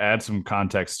to add some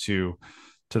context to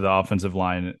the offensive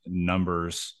line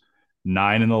numbers,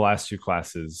 9 in the last 2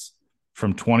 classes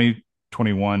from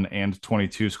 2021 and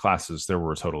 22's classes, there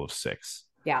were a total of 6.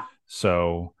 Yeah.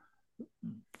 So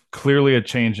clearly a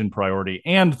change in priority.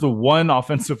 And the one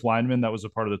offensive lineman that was a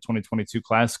part of the 2022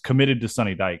 class committed to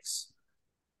Sonny Dykes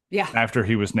Yeah. after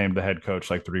he was named the head coach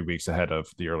like 3 weeks ahead of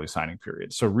the early signing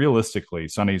period. So realistically,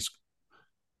 Sonny's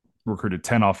recruited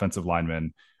 10 offensive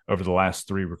linemen over the last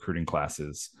 3 recruiting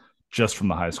classes just from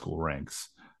the high school ranks.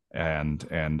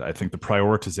 And I think the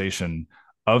prioritization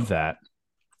of that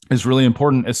is really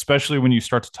important, especially when you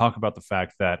start to talk about the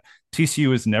fact that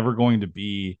TCU is never going to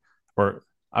be, or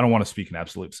I don't want to speak in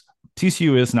absolutes.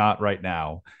 TCU is not right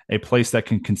now a place that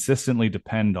can consistently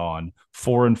depend on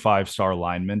 4 and 5 star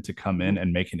linemen to come in Mhm.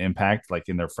 and make an impact like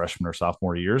in their freshman or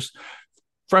sophomore years.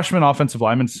 Freshman offensive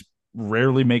linemen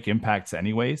rarely make impacts,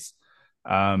 anyways.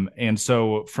 And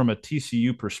so, from a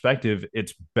TCU perspective,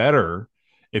 it's better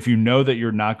if you know that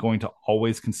you're not going to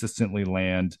always consistently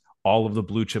land all of the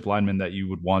blue chip linemen that you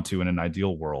would want to in an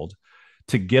ideal world,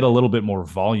 to get a little bit more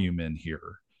volume in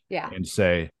here Yeah. and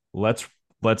say, let's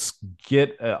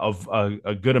get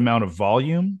a good amount of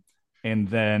volume, and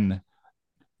then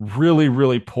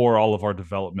really pour all of our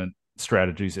development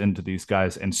strategies into these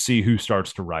guys and see who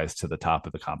starts to rise to the top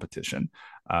of the competition.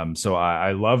 So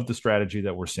I love the strategy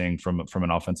that we're seeing from an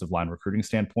offensive line recruiting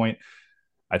standpoint.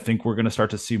 I think we're going to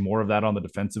start to see more of that on the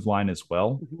defensive line as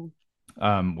well,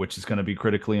 Mhm. which is going to be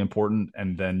critically important.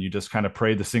 And then you just kind of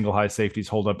pray the single high safeties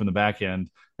hold up in the back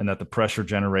end, and that the pressure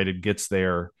generated gets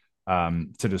there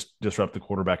to just disrupt the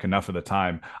quarterback enough of the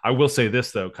time. I will say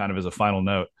this, though, kind of as a final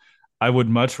note, I would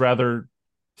much rather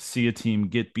see a team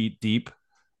get beat deep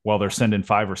while they're sending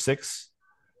 5 or 6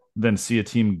 than see a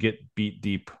team get beat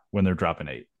deep when they're dropping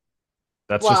 8.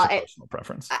 That's just Well, a personal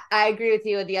preference. I agree with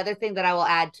you. And the other thing that I will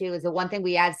add too is the one thing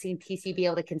we have seen TC be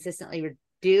able to consistently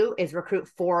do is recruit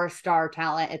 4 star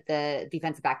talent at the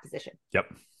defensive back position. Yep.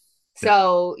 Yep.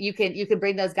 So you can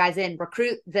bring those guys in,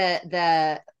 recruit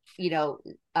the you know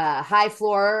high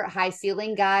floor, high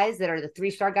ceiling guys that are the 3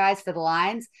 star guys for the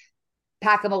lines,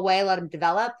 pack them away, let them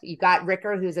develop. You've got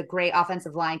Ricker, who's a great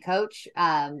offensive line coach.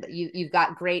 You've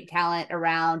got great talent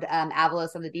around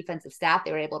Avalos on the defensive staff.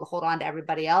 They were able to hold on to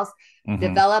everybody else. Mm-hmm.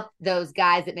 Develop those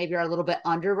guys that maybe are a little bit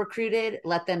under recruited.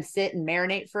 Let them sit and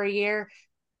marinate for a year.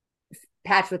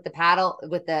 Patch with the paddle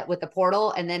with the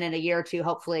portal, and then in a year or two,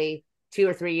 hopefully 2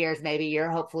 or 3 years, maybe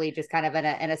you're hopefully just kind of in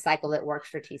a cycle that works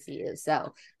for TCU.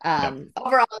 So Yep.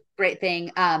 overall, great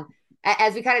thing.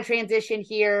 As we kind of transition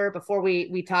here, before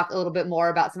we talk a little bit more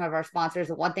about some of our sponsors,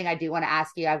 the one thing I do want to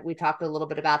ask you, we talked a little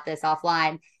bit about this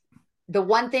offline. The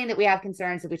one thing that we have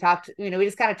concerns that we talked, we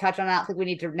just kind of touched on. I don't think we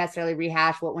need to necessarily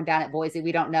rehash what went down at Boise.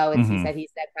 We don't know. It's Mm-hmm. he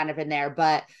said kind of in there,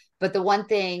 but the one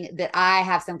thing that I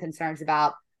have some concerns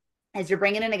about is you're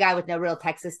bringing in a guy with no real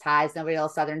Texas ties, no real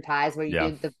Southern ties, where you Yeah.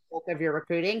 do the bulk of your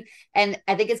recruiting. And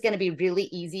I think it's going to be really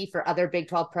easy for other Big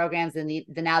 12 programs and the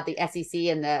now the SEC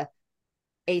and the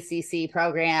ACC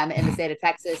program in the state of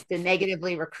Texas to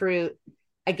negatively recruit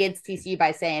against TCU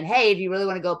by saying, "Hey, do you really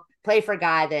want to go play for a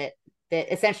guy that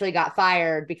essentially got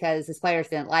fired because his players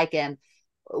didn't like him?"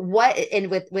 What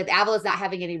and with Avalos not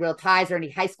having any real ties or any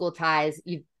high school ties,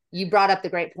 you brought up the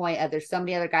great point of there's so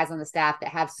many other guys on the staff that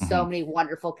have Mm-hmm. so many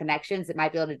wonderful connections that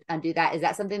might be able to undo that. Is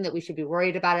that something that we should be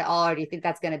worried about at all, or do you think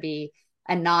that's going to be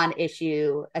a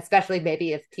non-issue, especially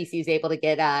maybe if TCU is able to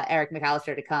get Eric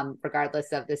McAllister to come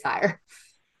regardless of this hire?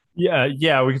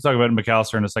 Yeah, we can talk about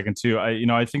McAllister in a second too.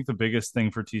 I think the biggest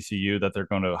thing for TCU that they're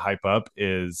going to hype up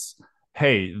is,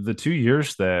 hey, the 2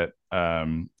 years that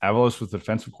Avalos was the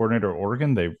defensive coordinator at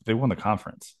Oregon, they won the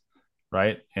conference,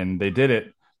 right? And they did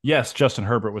it. Yes, Justin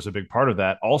Herbert was a big part of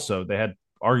that. Also, they had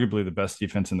arguably the best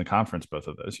defense in the conference both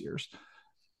of those years.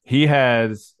 He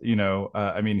has,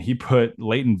 he put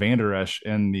Leighton Vander Esch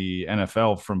in the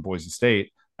NFL from Boise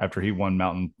State after he won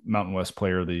Mountain West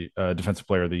Player of the Defensive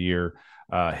Player of the Year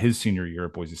his senior year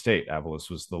at Boise State. Avalos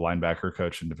was the linebacker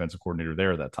coach and defensive coordinator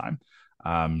there at that time.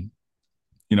 Um,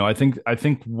 I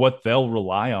think what they'll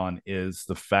rely on is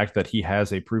the fact that he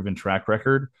has a proven track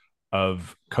record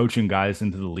of coaching guys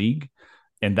into the league,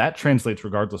 and that translates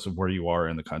regardless of where you are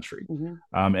in the country.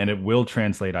 Mm-hmm. And it will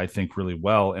translate, I think, really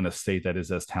well in a state that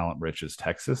is as talent rich as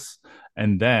Texas.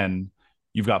 And then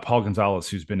you've got Paul Gonzalez,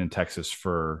 who's been in Texas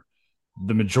for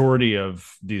the majority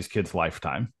of these kids'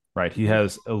 lifetime. Right, he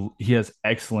has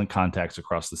excellent contacts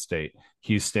across the state.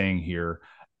 He's staying here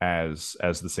as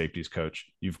the safeties coach.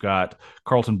 You've got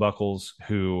Carlton Buckles,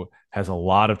 who has a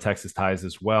lot of Texas ties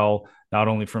as well, not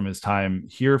only from his time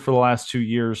here for the last 2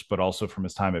 years, but also from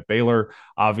his time at Baylor.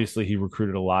 Obviously, he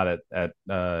recruited a lot at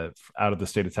out of the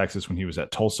state of Texas when he was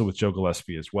at Tulsa with Joe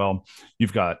Gillespie as well.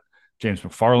 You've got James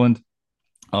McFarland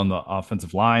on the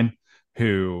offensive line,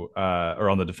 or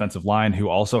on the defensive line, who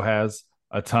also has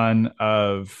a ton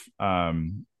of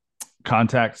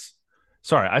contacts.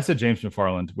 Sorry, I said James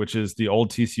McFarland, which is the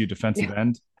old TCU defensive Yeah,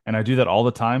 end. And I do that all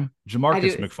the time. I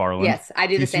Jamarcus do. McFarland, Yes, I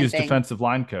do the same TCU's thing. defensive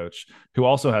line coach, who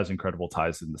also has incredible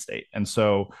ties in the state. And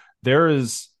so there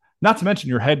is, not to mention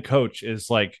your head coach is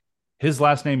like, his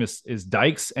last name is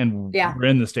Dykes, and Yeah. we're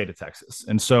in the state of Texas.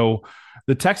 And so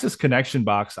the Texas connection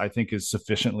box, I think, is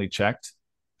sufficiently checked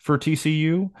for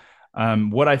TCU.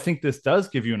 What I think this does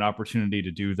give you an opportunity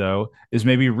to do, though, is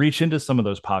maybe reach into some of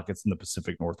those pockets in the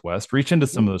Pacific Northwest, reach into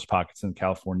some of those pockets in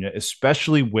California,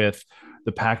 especially with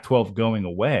the Pac-12 going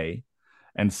away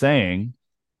and saying,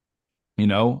 a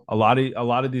lot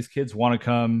of these kids want to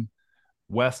come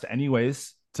west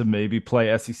anyways to maybe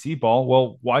play SEC ball.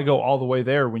 Well, why go all the way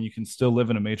there when you can still live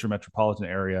in a major metropolitan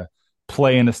area,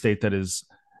 play in a state that is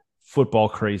football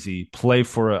crazy, play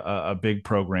for a big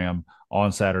program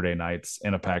on Saturday nights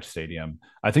in a packed stadium?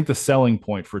 I think the selling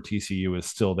point for TCU is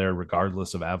still there,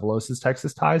 regardless of Avalos's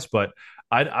Texas ties. But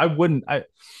I wouldn't.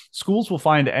 Schools will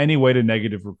find any way to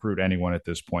negative recruit anyone at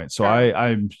this point. So Sure.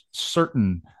 I'm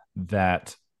certain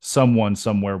that someone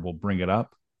somewhere will bring it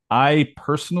up. I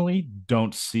personally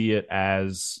don't see it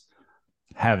as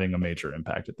having a major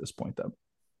impact at this point, though.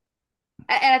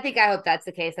 And I hope that's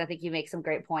the case. I think you make some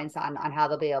great points on how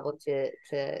they'll be able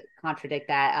to contradict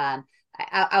that.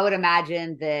 I would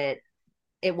imagine that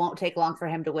it won't take long for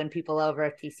him to win people over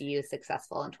if TCU is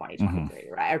successful in Mm-hmm. 2023,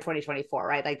 right? Or 2024,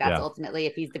 right? Like that's Yeah. ultimately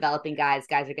if he's developing guys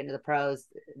are getting to the pros,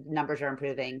 numbers are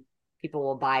improving, people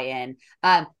will buy in.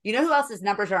 You know who else's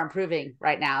numbers are improving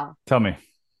right now? Tell me.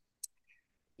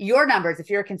 Your numbers if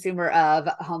you're a consumer of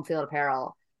home field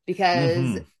apparel, because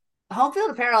Mm-hmm. home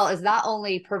field apparel is not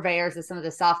only purveyors of some of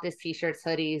the softest t-shirts,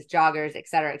 hoodies, joggers, et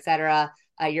cetera, et cetera.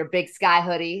 Your big sky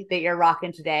hoodie that you're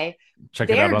rocking today, Check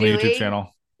it out they're on the YouTube doing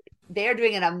channel. they're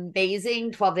doing an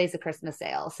amazing 12 days of Christmas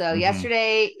sale. So Mm-hmm.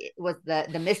 yesterday was the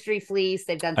mystery fleece.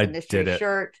 They've done I some mystery did it.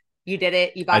 shirt. You did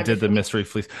it. You I bought a did the mystery.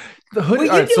 mystery fleece. The Will hoodie.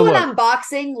 All you right. So do look, an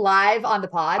unboxing live on the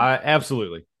pod? I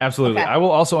absolutely, absolutely. Okay. I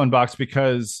will also unbox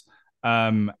because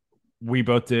um, we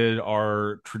both did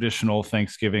our traditional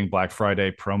Thanksgiving Black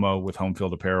Friday promo with Home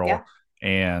Field Yeah. Apparel,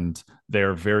 and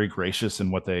they're very gracious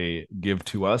in what they give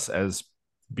to us as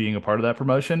being a part of that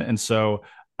promotion. And so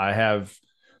I have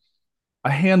a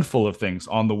handful of things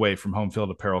on the way from Home Field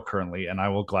Apparel currently, and I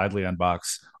will gladly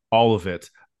unbox all of it.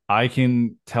 I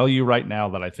can tell you right now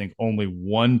that I think only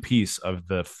one piece of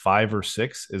the five or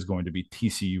six is going to be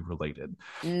TCU related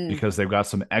Mm, because they've got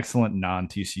some excellent non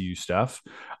TCU stuff.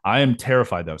 I am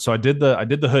terrified though. So I did the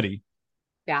hoodie,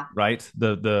 yeah. right?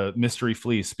 The mystery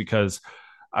fleece, because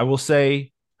I will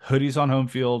say hoodies on home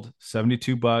field,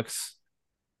 $72,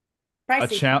 a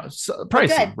Pricey, challenge, but pricey,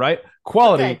 good. right? But good.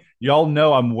 Quality. Y'all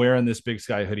know I'm wearing this big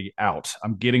sky hoodie out.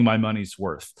 I'm getting my money's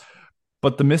worth.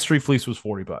 But the mystery fleece was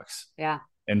 $40. Yeah.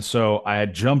 And so I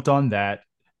had jumped on that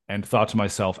and thought to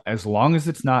myself, as long as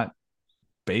it's not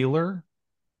Baylor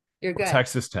You're or good.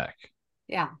 Texas Tech,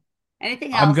 Yeah.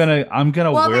 Anything I'm else? gonna I'm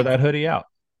gonna Well, wear that hoodie out.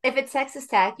 if it's Texas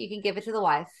Tech, you can give it to the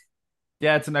wife.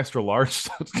 Yeah, it's an extra large,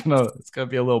 so it's gonna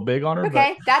be a little big on her, but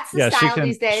Okay, that's the yeah, she style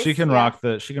these can she days. can Yeah. rock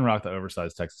the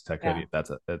oversized Texas Tech Yeah. hoodie.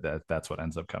 That's what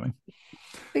ends up coming.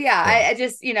 But yeah, Yeah. I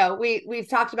just we've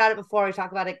talked about it before. We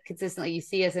talk about it consistently. You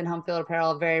see us in home field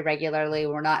apparel very regularly.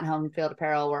 We're not in home field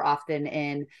apparel. We're often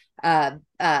in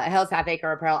Hill's Half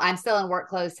Acre apparel. I'm still in work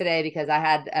clothes today because I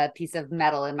had a piece of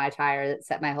metal in my tire that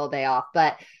set my whole day off.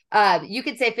 But you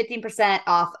could say 15%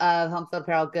 off of home field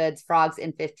apparel goods. Frogs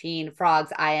in 15.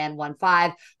 Frogs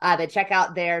IN15. But check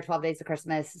out their 12 days of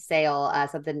Christmas sale.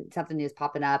 Something new is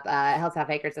popping up. Hill's Half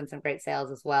Acre's done some great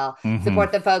sales as well. Mm-hmm.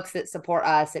 Support the folks that support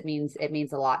us. It means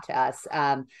a lot to us.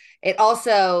 It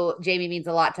also, Jamie, means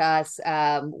a lot to us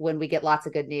when we get lots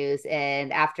of good news.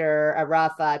 And after a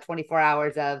rough 24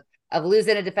 hours of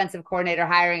losing a defensive coordinator,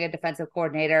 hiring a defensive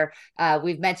coordinator,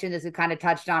 we've mentioned this, we've kind of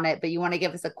touched on it, but you want to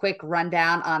give us a quick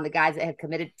rundown on the guys that have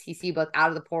committed to TCU both out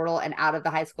of the portal and out of the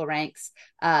high school ranks,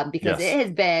 because it Yes.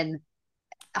 has been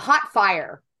hot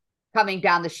fire coming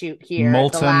down the chute here the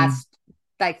Molten last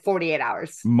like 48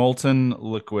 hours. molten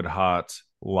liquid hot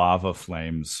lava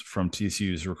flames from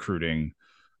TCU's recruiting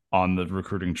on the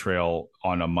recruiting trail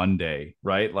on a Monday,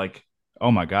 right? Like,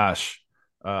 oh my gosh.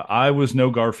 I was no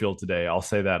Garfield today. I'll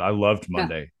say that. I loved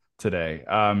Monday today.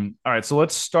 All right, so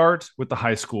let's start with the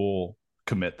high school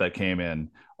commit that came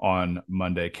in on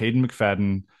Monday. Caden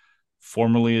McFadden,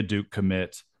 formerly a Duke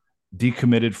commit,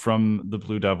 decommitted from the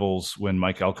Blue Devils when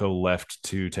Mike Elko left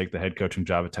to take the head coaching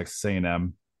job at Texas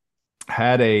A&M.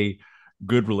 Had a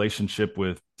good relationship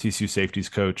with TCU safeties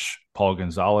coach Paul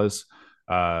Gonzalez.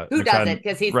 Who doesn't? McFadden,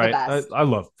 Because he's the right? best. I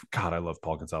love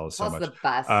Paul Gonzalez so What's much. the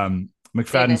best?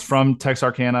 McFadden's Davis. from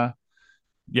Texarkana.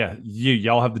 Yeah,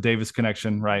 y'all have the Davis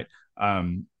connection, right?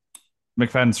 Um,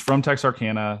 McFadden's from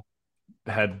Texarkana,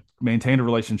 had maintained a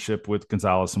relationship with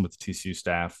Gonzalez and with the TCU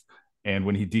staff. And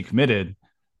when he decommitted,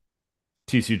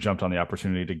 TCU jumped on the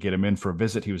opportunity to get him in for a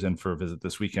visit. He was in for a visit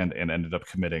this weekend and ended up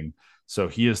committing. So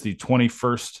he is the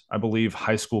 21st, I believe,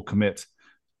 high school commit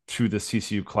to this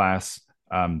TCU class.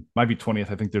 Might be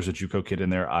 20th. I think there's a JUCO kid in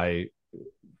there. I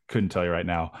Couldn't tell you right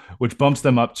now, which bumps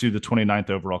them up to the 29th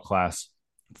overall class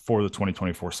for the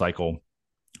 2024 cycle.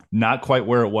 Not quite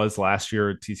where it was last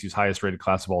year, TCU's highest rated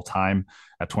class of all time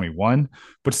at 21,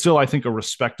 but still, I think a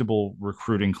respectable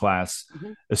recruiting class,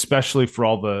 Mhm. especially for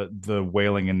all the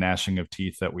wailing and gnashing of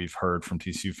teeth that we've heard from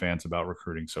TCU fans about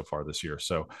recruiting so far this year.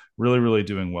 So really, really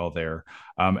doing well there.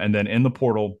 And then in the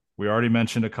portal, we already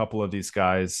mentioned a couple of these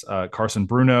guys. Carson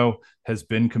Bruno has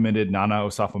been committed. Nana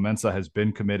Osafo-Mensah has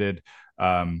been committed.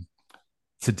 Um,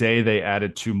 Today, they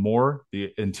added two more,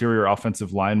 the interior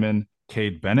offensive lineman,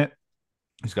 Cade Bennett.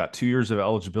 He's got 2 years of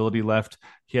eligibility left.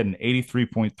 He had an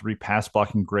 83.3 pass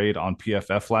blocking grade on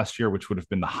PFF last year, which would have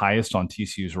been the highest on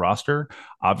TCU's roster.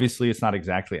 Obviously, it's not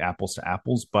exactly apples to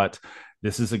apples, but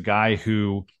this is a guy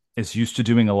who is used to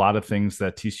doing a lot of things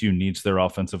that TCU needs their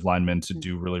offensive linemen to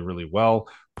do really, really well.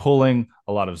 Pulling,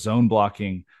 a lot of zone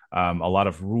blocking, a lot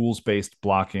of rules-based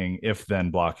blocking,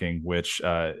 if-then blocking, which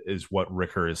is what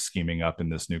Ricker is scheming up in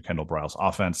this new Kendall Briles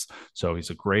offense. So he's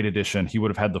a great addition. He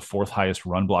would have had the fourth highest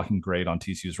run blocking grade on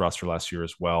TCU's roster last year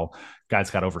as well.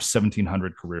 Guy's got over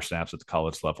 1,700 career snaps at the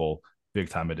college level. Big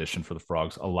time addition for the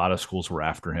Frogs. A lot of schools were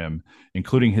after him,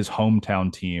 including his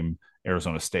hometown team,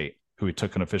 Arizona State, who he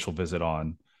took an official visit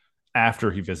on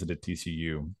after he visited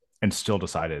TCU and still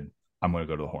decided, I'm going to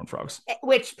go to the Horned Frogs.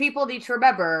 Which people need to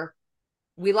remember,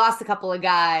 we lost a couple of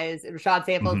guys, Rashad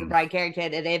Samples and Mm-hmm. Brian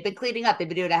Carrington, and they've been cleaning up. They've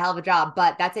been doing a hell of a job,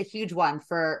 but that's a huge one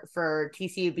for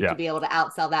TCU to Yeah. be able to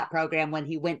outsell that program when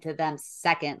he went to them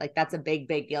second. Like that's a big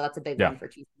deal. That's a big Yeah. win for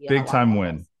TCU. Big time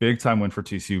win. Big time win for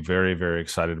TCU. Very, very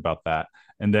excited about that.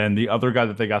 And then the other guy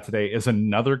that they got today is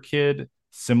another kid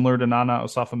similar to Nana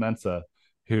Osafo-Mensah,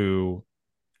 who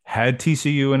had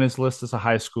TCU in his list as a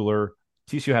high schooler.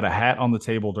 TCU had a hat on the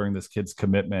table during this kid's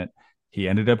commitment. He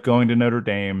ended up going to Notre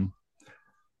Dame.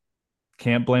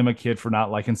 Can't blame a kid for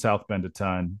not liking South Bend a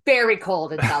ton. Very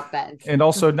cold in South Bend. And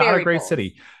also not a Very great cold.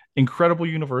 city. Incredible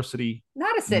university,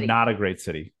 Not a city. not a great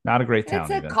city, not a great It's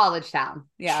town a even. college town.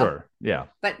 Yeah. Sure. Yeah.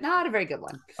 But not a very good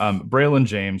one. Braylon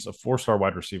James, a four-star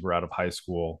wide receiver out of high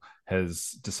school,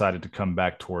 has decided to come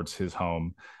back towards his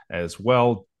home as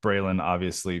well. Braylon,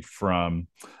 obviously from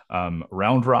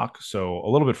Round Rock, so a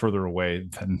little bit further away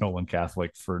than Nolan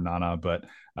Catholic for Nana, but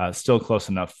still close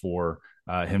enough for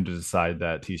him to decide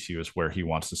that TCU is where he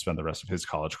wants to spend the rest of his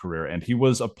college career. And he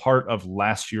was a part of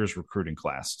last year's recruiting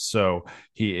class. So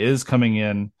he is coming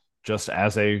in just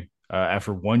as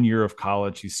after 1 year of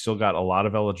college. He's still got a lot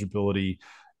of eligibility.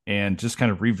 And just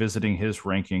kind of revisiting his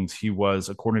rankings, he was,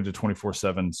 according to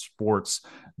 24/7 Sports,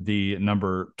 the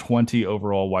number 20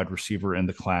 overall wide receiver in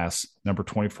the class, number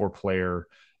 24 player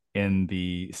in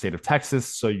the state of Texas.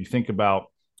 So you think about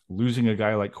losing a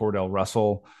guy like Cordell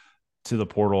Russell to the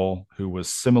portal who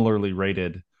was similarly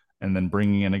rated, and then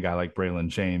bringing in a guy like Braylon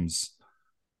James.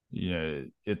 Yeah,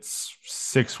 it's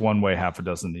six one way, half a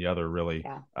dozen the other, really.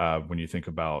 Yeah. When you think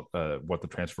about what the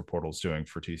transfer portal is doing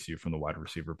for TCU from the wide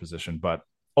receiver position. But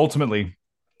ultimately,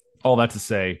 all that to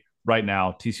say, right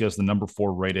now, TCU is the number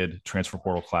 4 rated transfer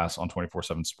portal class on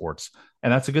 24/7 Sports,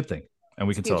 and that's a good thing, and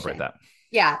we can celebrate that.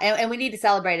 Yeah, and we need to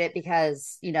celebrate it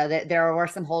because, you know, there were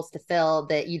some holes to fill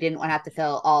that you didn't want to have to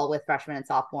fill all with freshmen and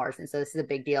sophomores. And so this is a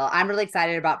big deal. I'm really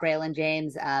excited about Braylon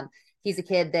James. He's a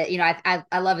kid that, you know,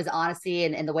 I love his honesty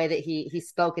and the way that he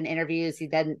spoke in interviews. He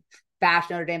doesn't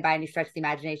bash Notre Dame by any stretch of the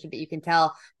imagination, but you can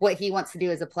tell what he wants to do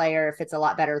as a player fits a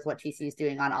lot better with what TCU is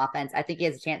doing on offense. I think he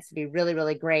has a chance to be really,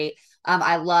 really great.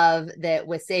 I love that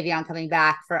with Savion coming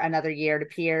back for another year, it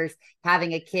appears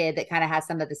having a kid that kind of has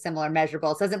some of the similar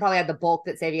measurables. Doesn't probably have the bulk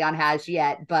that Savion has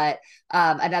yet, but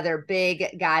another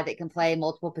big guy that can play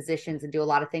multiple positions and do a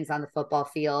lot of things on the football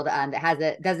field. That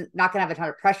has not going to have a ton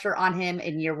of pressure on him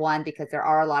in year one because there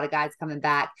are a lot of guys coming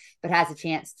back, but has a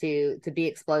chance to be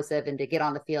explosive and to get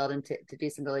on the field and to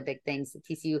do some really big things.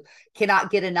 TCU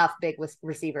cannot get enough big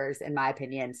receivers, in my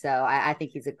opinion. So I think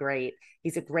he's a great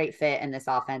fit in this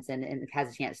offense and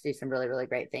has a chance to do some really, really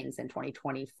great things in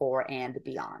 2024 and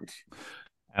beyond.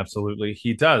 Absolutely,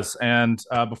 he does. And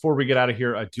before we get out of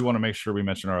here, I do want to make sure we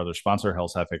mention our other sponsor,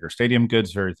 Hell's Half Acre Stadium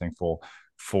Goods. Very thankful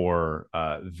for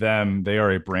them. They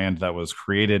are a brand that was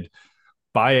created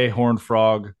by a Horned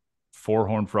Frog for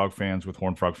Horned Frog fans with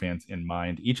Horned Frog fans in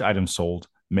mind. Each item sold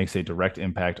makes a direct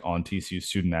impact on TCU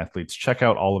student athletes. Check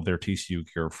out all of their TCU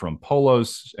gear, from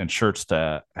polos and shirts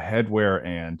to headwear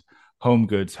and home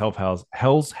goods.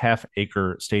 Hell's Half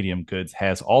Acre Stadium Goods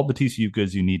has all the TCU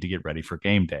goods you need to get ready for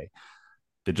game day.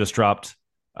 They just dropped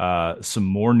some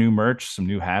more new merch, some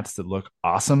new hats that look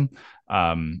awesome.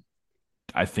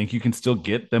 I think you can still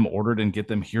get them ordered and get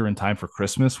them here in time for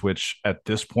Christmas, which at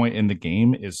this point in the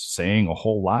game is saying a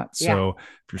whole lot. Yeah. So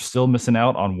if you're still missing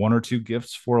out on one or two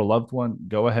gifts for a loved one,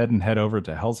 go ahead and head over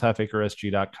to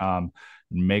hellshalfacresg.com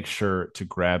and make sure to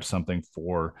grab something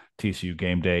for TCU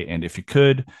game day. And if you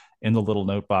could, in the little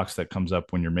note box that comes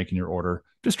up when you're making your order,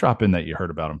 just drop in that you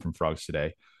heard about them from Frogs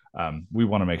today. We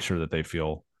want to make sure that they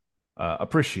feel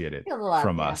appreciated Feel the love.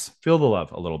 from Yeah. us. Feel the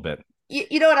love a little bit.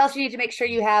 You know what else you need to make sure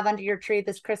you have under your tree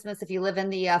this Christmas if you live in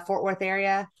the Fort Worth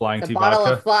area? Flying It's a tea bottle of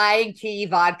vodka. Flying Tea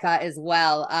vodka as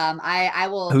well. I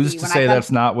will Who's be to when I say come.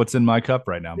 that's not what's in my cup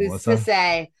right now, Who's to Melissa?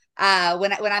 say?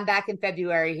 When I'm back in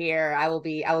February here, I will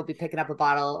be picking up a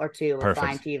bottle or two of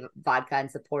Flying Perfect. Tea vodka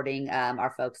and supporting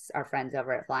our friends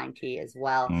over at Flying Tea as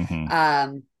well.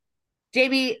 Mm-hmm.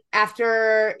 Jamie,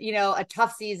 after a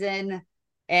tough season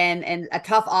and a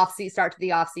tough start to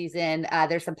the off season,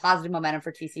 there's some positive momentum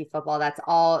for TC football. That's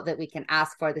all that we can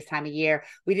ask for this time of year.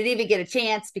 We didn't even get a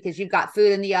chance because you've got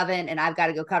food in the oven and I've got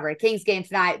to go cover a Kings game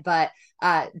tonight. But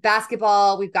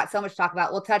basketball, we've got so much to talk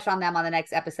about. We'll touch on them on the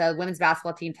next episode. Women's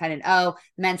basketball team 10-0.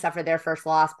 Men suffered their first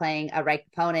loss playing a ranked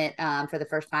opponent for the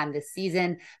first time this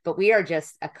season. But we are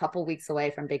just a couple weeks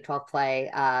away from Big 12 play.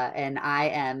 And I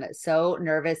am so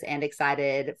nervous and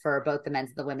excited for both the men's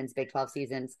and the women's Big 12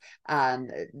 seasons.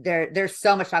 There's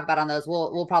so much to talk about on those.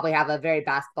 We'll probably have a very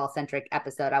basketball centric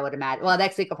episode, I would imagine. Well,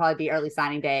 next week will probably be early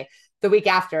signing day. The week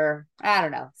after, I don't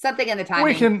know, something in the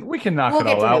timing. We can knock We'll it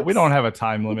get all to out. We don't hoops. have a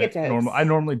time We'll get limit. to hoops. I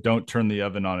normally don't turn the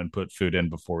oven on and put food in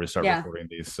before we start Yeah. recording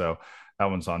these, so that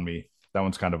one's on me. That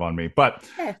one's kind of on me. But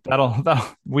Yeah. that'll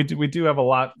we do have a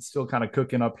lot still kind of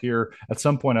cooking up here. At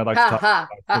some point, I'd like to Ha talk. ha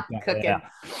ha. Yeah, Cooking.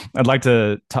 I'd like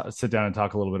to sit down and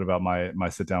talk a little bit about my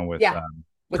sit down with Yeah.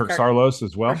 With Kirk Kirk Sarlos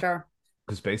as for well, sure.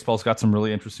 because baseball's got some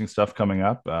really interesting stuff coming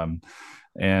up.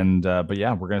 And but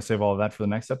yeah, we're gonna save all of that for the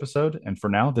next episode. And for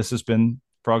now, this has been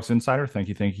Frogs Insider. Thank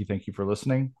you for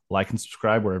listening. Like and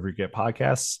subscribe wherever you get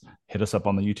podcasts. Hit us up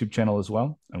on the YouTube channel as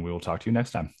well, and we will talk to you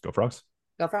next time. Go Frogs.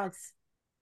 Go Frogs.